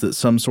mentions that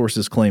some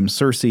sources claim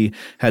Circe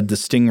had the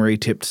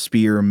stingray-tipped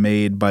spear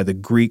made by the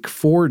Greek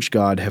forge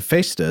god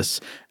Hephaestus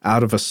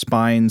out of a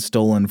spine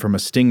stolen from a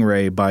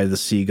stingray by the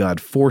sea god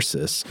Phorcys.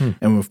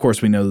 And of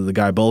course we know that the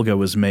Guy Bulga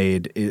was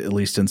made, at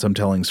least in some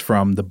tellings,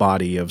 from the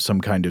body of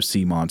some kind of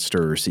sea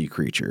monster or sea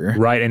creature.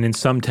 Right, and in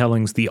some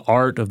tellings the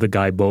art of the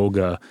Guy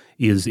Bulga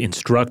is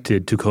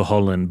instructed to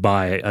Cuchulainn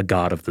by a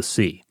god of the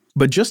sea.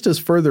 But just as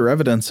further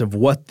evidence of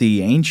what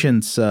the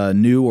ancients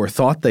knew or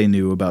thought they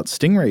knew about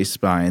stingray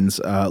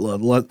spines,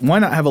 why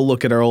not have a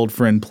look at our old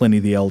friend Pliny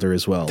the Elder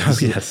as well?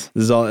 Yes.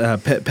 This is all,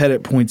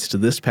 Pettit points to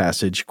this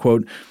passage,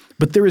 quote,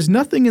 "But there is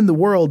nothing in the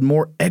world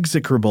more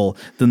execrable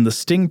than the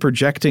sting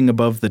projecting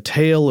above the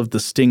tail of the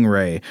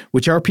stingray,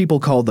 which our people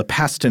call the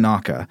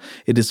pastinaca.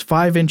 It is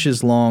 5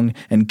 inches long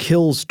and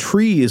kills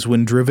trees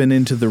when driven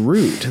into the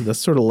root." That's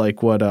sort of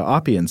like what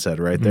Oppian said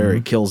right there. Mm-hmm.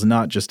 It kills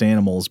not just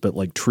animals, but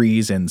like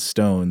trees and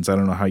stones. I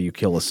don't know how you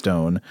kill a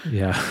stone.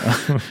 Yeah.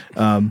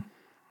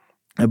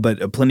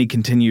 But Pliny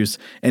continues,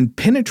 "and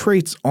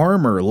penetrates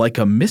armor like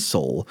a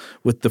missile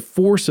with the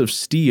force of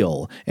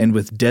steel and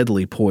with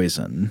deadly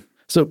poison."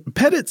 So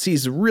Pettit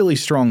sees really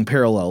strong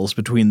parallels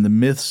between the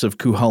myths of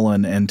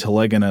Cuchulainn and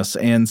Telegonus,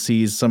 and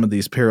sees some of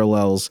these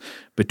parallels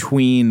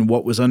between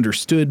what was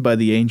understood by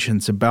the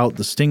ancients about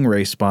the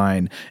stingray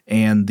spine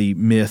and the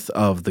myth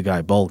of the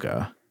Guy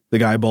Bulga. The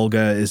Guy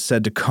Bulga is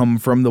said to come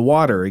from the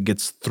water. It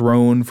gets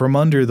thrown from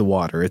under the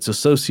water. It's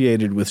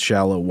associated with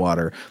shallow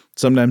water.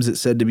 Sometimes it's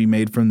said to be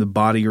made from the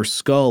body or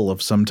skull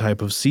of some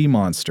type of sea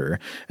monster.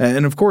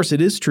 And of course,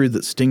 it is true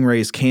that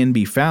stingrays can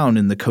be found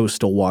in the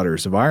coastal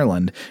waters of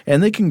Ireland,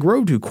 and they can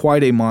grow to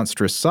quite a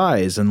monstrous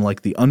size, and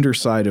like the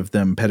underside of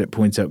them, Pettit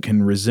points out,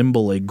 can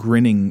resemble a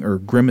grinning or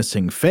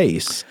grimacing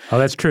face. Oh,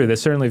 that's true.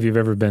 That's certainly if you've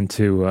ever been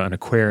to an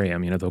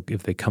aquarium,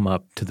 if they come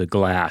up to the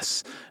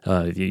glass,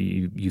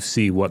 you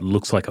see what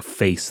looks like a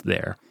face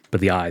there. But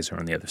the eyes are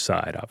on the other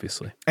side,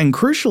 obviously. And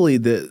crucially,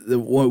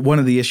 one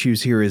of the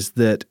issues here is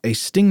that a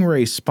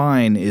stingray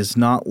spine is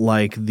not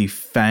like the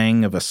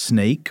fang of a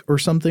snake or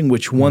something,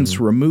 which once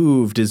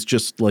removed is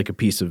just like a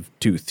piece of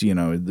tooth.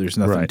 There's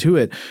nothing to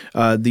it.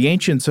 The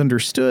ancients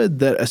understood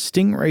that a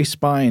stingray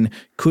spine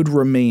could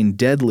remain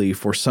deadly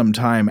for some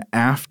time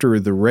after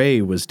the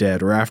ray was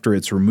dead or after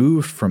it's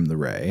removed from the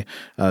ray.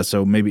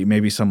 So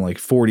maybe some like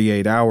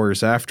 48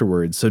 hours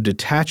afterwards. So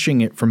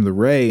detaching it from the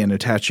ray and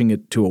attaching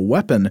it to a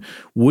weapon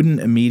wouldn't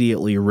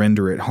immediately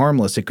render it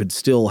harmless. It could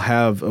still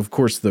have, of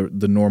course, the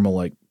normal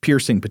like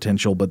piercing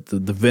potential, but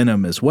the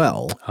venom as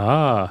well.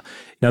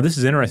 Now, this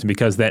is interesting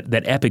because that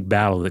epic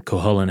battle that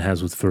Cuchulainn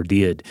has with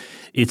Ferdiad,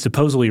 it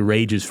supposedly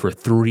rages for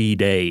 3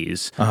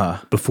 days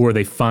before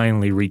they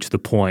finally reach the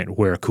point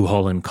where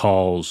Cuchulainn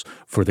calls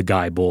for the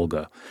guy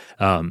Bulg.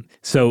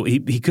 So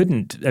he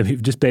couldn't,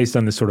 just based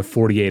on this sort of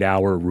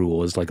 48-hour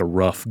rule as like a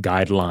rough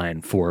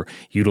guideline for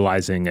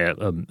utilizing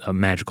a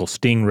magical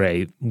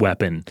stingray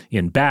weapon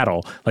in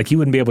battle, like he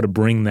wouldn't be able to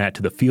bring that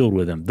to the field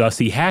with him. Thus,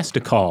 he has to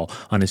call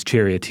on his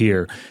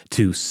charioteer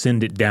to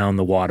send it down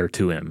the water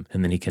to him,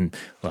 and then he can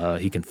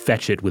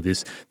fetch it with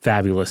his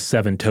fabulous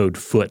 7-toed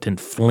foot and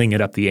fling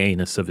it up the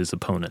anus of his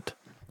opponent.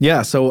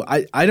 Yeah, so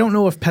I don't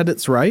know if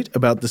Pettit's right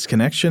about this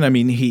connection. I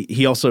mean, he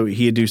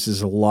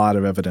adduces a lot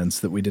of evidence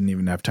that we didn't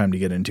even have time to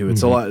get into.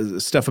 It's a lot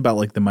of stuff about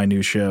like the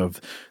minutia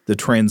of the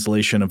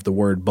translation of the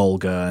word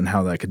Bulga and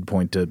how that could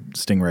point to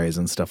stingrays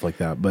and stuff like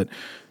that. But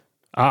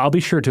I'll be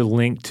sure to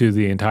link to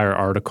the entire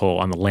article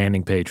on the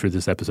landing page for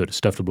this episode of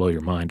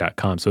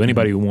StuffToBlowYourMind.com. So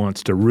anybody who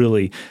wants to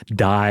really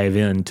dive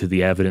into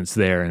the evidence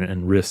there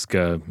and risk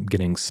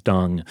getting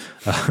stung,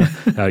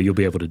 you'll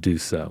be able to do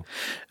so.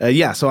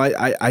 So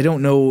I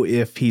don't know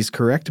if he's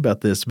correct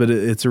about this, but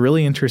it's a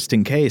really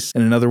interesting case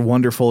and another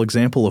wonderful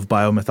example of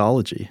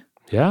biomythology.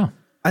 Yeah.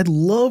 I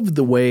love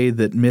the way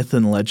that myth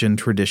and legend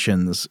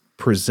traditions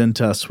present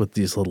us with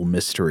these little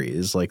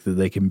mysteries, like that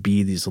they can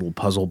be these little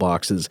puzzle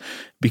boxes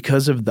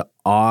because of the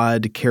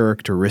odd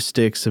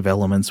characteristics of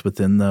elements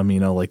within them,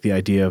 like the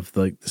idea of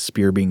the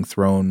spear being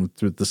thrown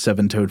through the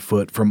 7-toed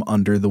foot from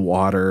under the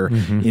water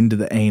into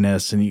the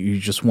anus. And you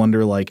just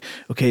wonder like,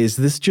 okay, is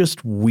this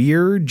just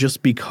weird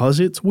just because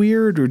it's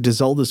weird, or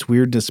does all this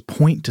weirdness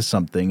point to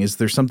something? Is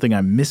there something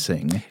I'm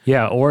missing?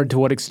 Yeah, or to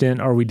what extent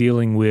are we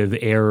dealing with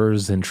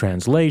errors in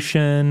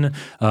translation,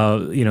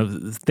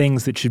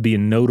 things that should be a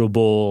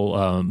notable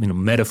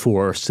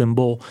metaphor or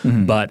symbol,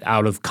 but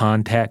out of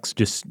context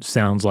just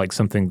sounds like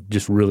something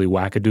just really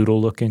wackadoodle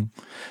looking.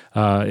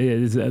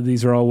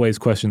 These are always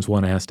questions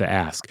one has to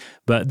ask.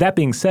 But that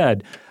being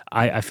said,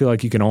 I feel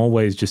like you can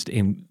always just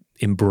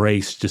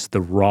embrace just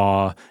the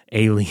raw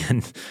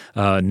alien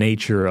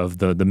nature of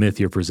the myth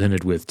you're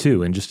presented with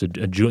too, and just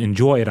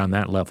enjoy it on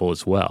that level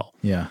as well.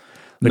 Yeah.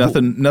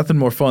 Nothing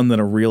more fun than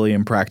a really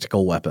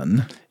impractical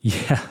weapon.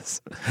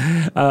 Yes.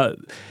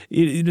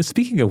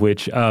 Speaking of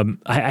which,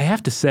 I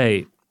have to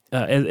say,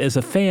 as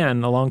a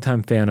fan, a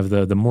longtime fan of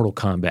the Mortal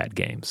Kombat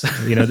games,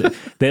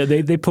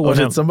 they put one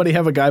out. Did somebody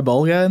have a guy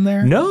Bulga in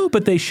there? No,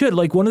 but they should.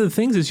 Like, one of the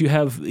things is you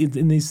have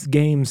in these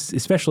games,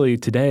 especially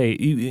today,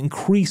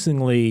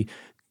 increasingly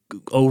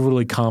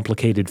overly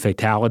complicated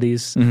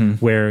fatalities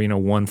where,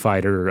 one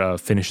fighter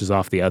finishes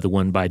off the other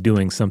one by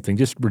doing something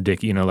just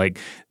ridiculous, like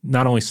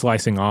not only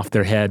slicing off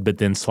their head, but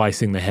then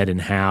slicing the head in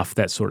half,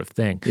 that sort of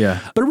thing. Yeah.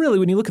 But really,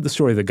 when you look at the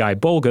story of the guy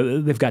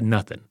Bulga, they've got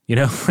nothing,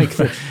 like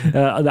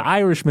the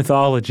Irish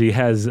mythology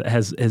has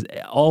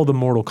all the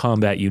Mortal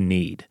Kombat you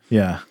need.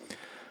 Yeah.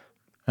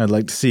 I'd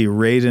like to see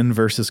Raiden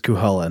versus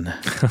Cuchulainn.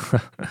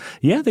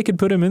 Yeah, they could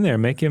put him in there,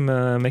 make him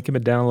a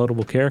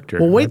downloadable character.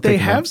 Well, wait, they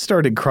have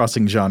started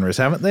crossing genres,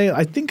 haven't they?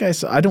 I think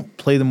I don't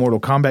play the Mortal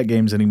Kombat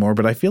games anymore,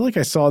 but I feel like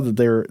I saw that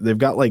they've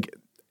got like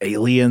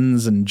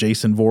aliens and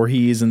Jason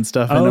Voorhees and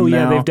stuff in them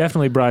now. They've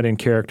definitely brought in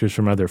characters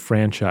from other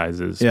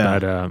franchises. Yeah.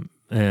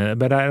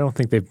 But I don't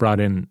think they've brought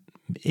in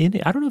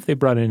I don't know if they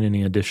brought in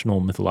any additional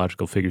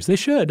mythological figures. They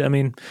should. I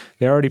mean,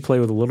 they already play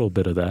with a little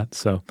bit of that.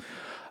 So,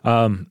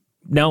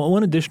 now,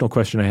 one additional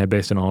question I had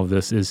based on all of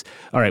this is,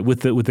 all right,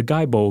 with the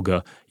guy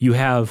Bulga, you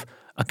have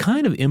a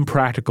kind of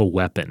impractical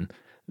weapon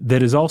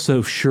that is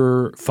also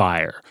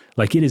surefire.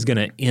 Like, it is going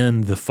to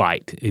end the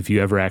fight if you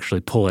ever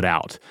actually pull it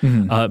out.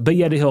 But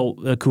yet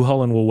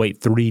Cuchulainn will wait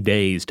 3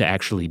 days to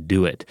actually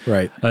do it.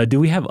 Right. Do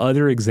we have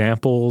other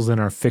examples in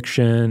our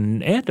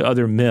fiction and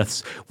other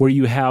myths where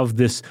you have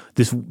this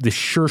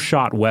sure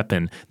shot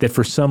weapon that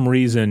for some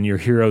reason your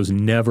heroes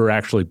never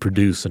actually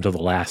produce until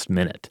the last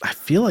minute? I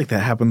feel like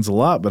that happens a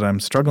lot, but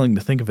I'm struggling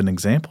to think of an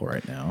example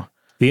right now.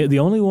 The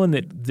only one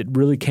that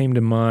really came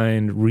to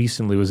mind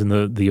recently was in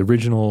the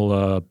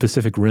original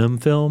Pacific Rim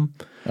film.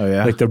 Oh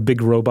yeah, like the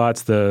big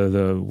robots.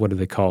 The what are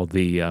they called?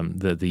 The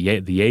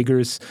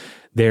Jaegers.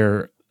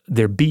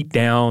 They're beat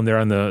down. They're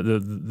on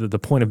the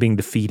point of being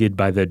defeated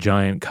by the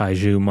giant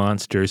kaiju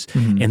monsters,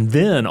 and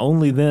then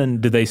only then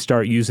do they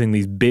start using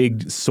these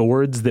big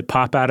swords that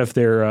pop out of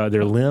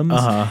their limbs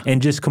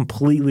and just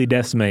completely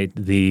decimate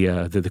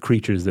the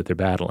creatures that they're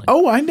battling.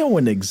 Oh, I know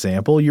an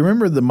example. You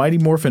remember the Mighty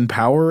Morphin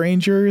Power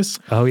Rangers?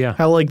 Oh yeah.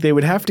 How like they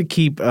would have to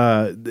keep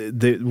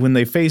when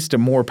they faced a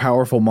more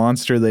powerful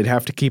monster, they'd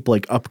have to keep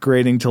like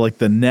upgrading to like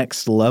the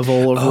next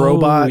level of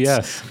robots.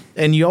 Yes.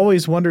 And you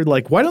always wondered,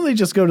 like, why don't they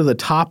just go to the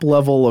top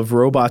level of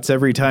robots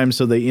every time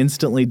so they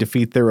instantly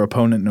defeat their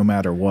opponent no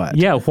matter what?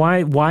 Yeah,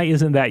 why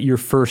isn't that your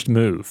first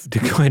move to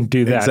go and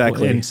do that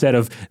Exactly. instead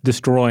of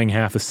destroying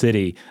half a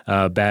city,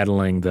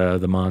 battling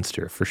the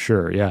monster, for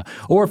sure, yeah.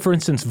 Or, for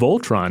instance,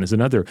 Voltron is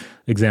another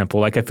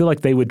example. Like, I feel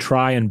like they would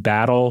try and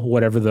battle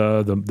whatever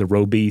the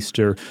Robeast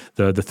or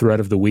the threat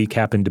of the week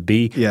happened to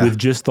be with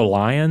just the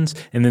lions,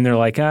 and then they're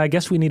like, I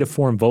guess we need to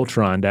form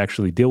Voltron to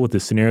actually deal with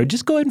this scenario.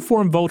 Just go ahead and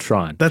form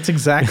Voltron. That's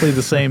exactly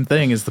the same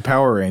thing as the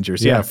Power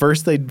Rangers. Yeah,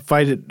 first they'd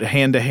fight it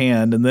hand to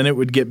hand, and then it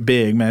would get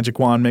big. Magic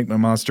wand, make my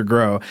monster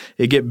grow.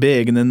 It'd get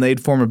big, and then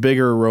they'd form a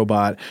bigger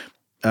robot,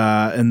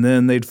 and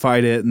then they'd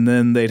fight it, and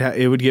then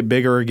it would get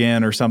bigger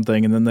again or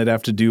something, and then they'd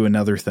have to do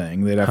another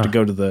thing. They'd have to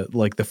go to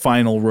the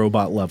final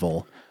robot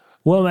level.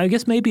 Well, I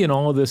guess maybe in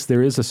all of this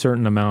there is a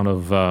certain amount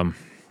of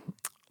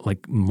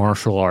like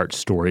martial arts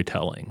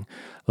storytelling.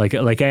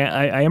 Like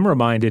I am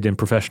reminded in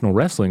professional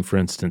wrestling, for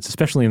instance,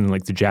 especially in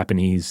like the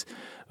Japanese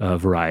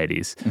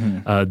varieties,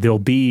 there'll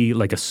be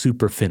like a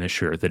super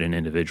finisher that an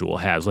individual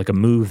has, like a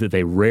move that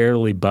they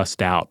rarely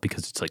bust out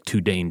because it's like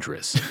too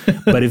dangerous.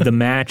 But if the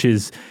match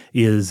goes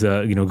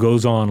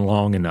on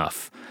long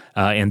enough,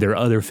 and their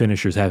other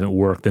finishers haven't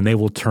worked, then they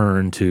will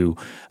turn to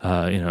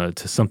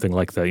something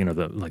like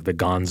the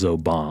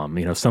Gonzo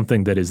bomb,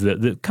 something that is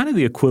the kind of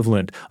the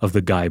equivalent of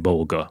the Guy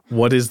Bolga.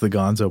 What is the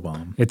Gonzo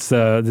bomb? It's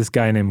this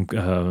guy named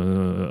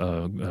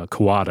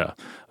Kawada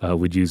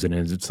would use it.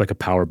 And it's like a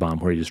power bomb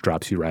where he just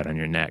drops you right on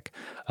your neck.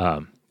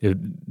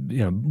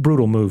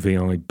 Brutal move. He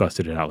only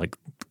busted it out like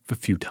a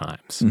few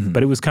times,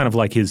 but it was kind of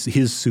like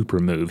his super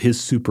move, his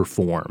super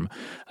form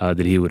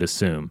that he would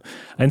assume.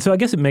 And so I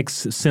guess it makes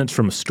sense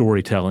from a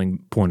storytelling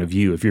point of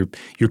view. If you're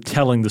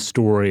telling the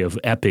story of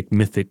epic,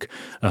 mythic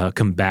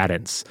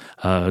combatants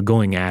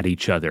going at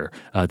each other,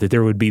 that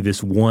there would be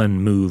this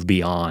one move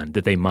beyond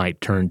that they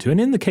might turn to. And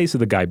in the case of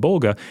the Guy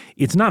Bolga,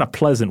 it's not a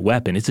pleasant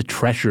weapon. It's a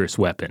treacherous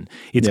weapon.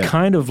 It's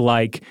kind of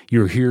like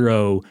your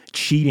hero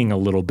cheating a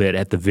little bit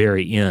at the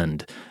very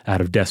end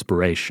out of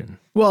desperation.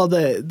 Well,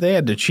 they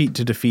had to cheat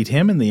to defeat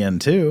him in the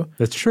end, too.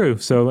 That's true.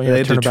 So they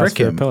had to trick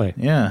him. Play.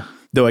 Yeah.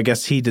 Though I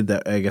guess he did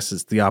that. I guess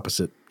it's the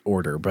opposite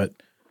order, but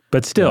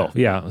still,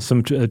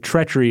 some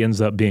treachery ends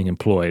up being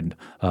employed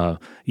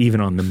even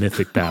on the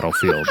mythic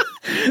battlefield.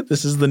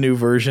 This is the new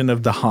version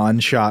of the Han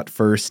shot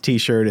first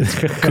T-shirt. It's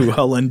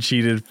Cuhullin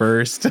cheated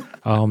first.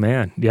 Oh,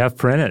 man. Yeah,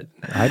 print it.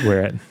 I'd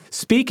wear it.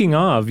 Speaking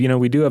of,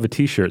 we do have a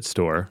T-shirt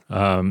store.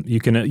 You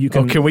can.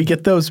 Oh, can we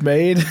get those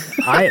made?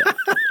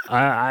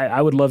 I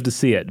would love to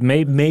see it.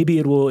 Maybe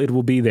it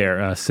will be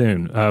there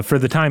soon. For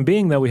the time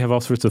being, though, we have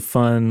all sorts of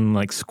fun,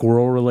 like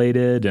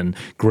squirrel-related and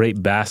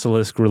great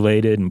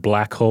basilisk-related and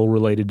black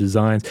hole-related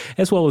designs,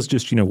 as well as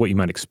just what you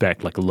might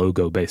expect, like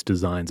logo-based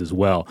designs as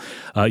well.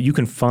 You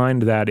can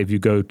find that if you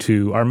go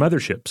to our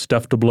mothership,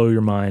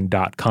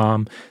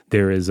 stufftoblowyourmind.com.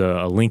 There is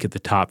a link at the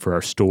top for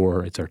our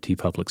store. It's our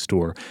TeePublic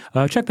store.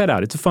 Check that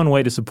out. It's a fun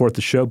way to support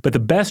the show, but the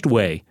best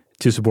way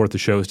to support the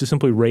show is to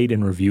simply rate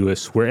and review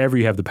us wherever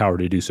you have the power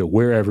to do so,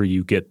 wherever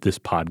you get this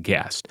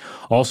podcast.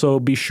 Also,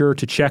 be sure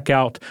to check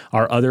out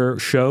our other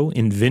show,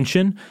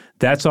 Invention.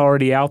 That's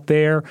already out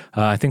there.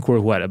 I think we're,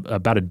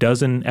 about a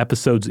dozen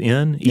episodes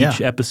in. Each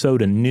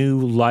episode a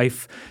new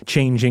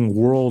life-changing,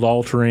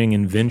 world-altering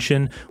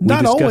invention.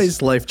 Not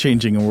always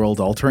life-changing and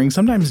world-altering.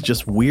 Sometimes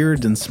just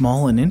weird and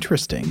small and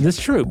interesting.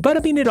 That's true. But, I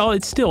mean, it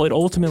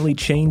ultimately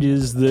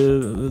changes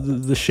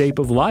the shape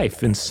of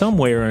life in some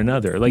way or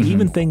another. Like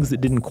even things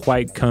that didn't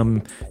quite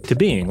come to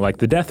being, like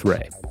the death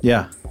ray.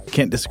 Yeah.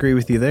 Can't disagree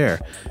with you there.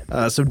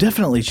 So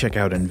definitely check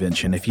out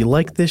Invention. If you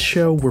like this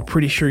show, we're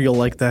pretty sure you'll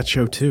like that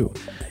show too.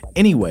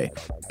 Anyway,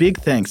 big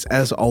thanks,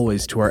 as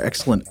always, to our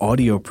excellent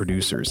audio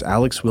producers,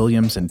 Alex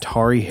Williams and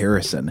Tari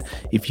Harrison.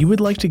 If you would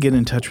like to get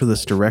in touch with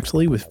us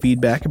directly with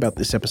feedback about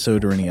this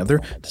episode or any other,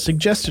 to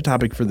suggest a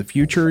topic for the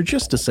future, or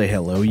just to say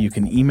hello, you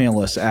can email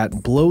us at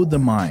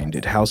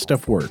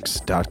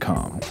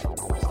blowthemind@howstuffworks.com.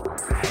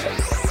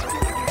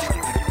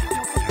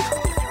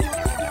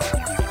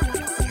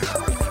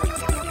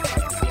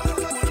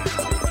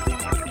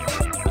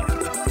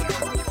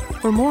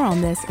 For more on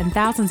this and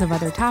thousands of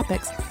other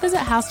topics, visit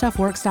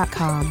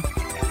howstuffworks.com.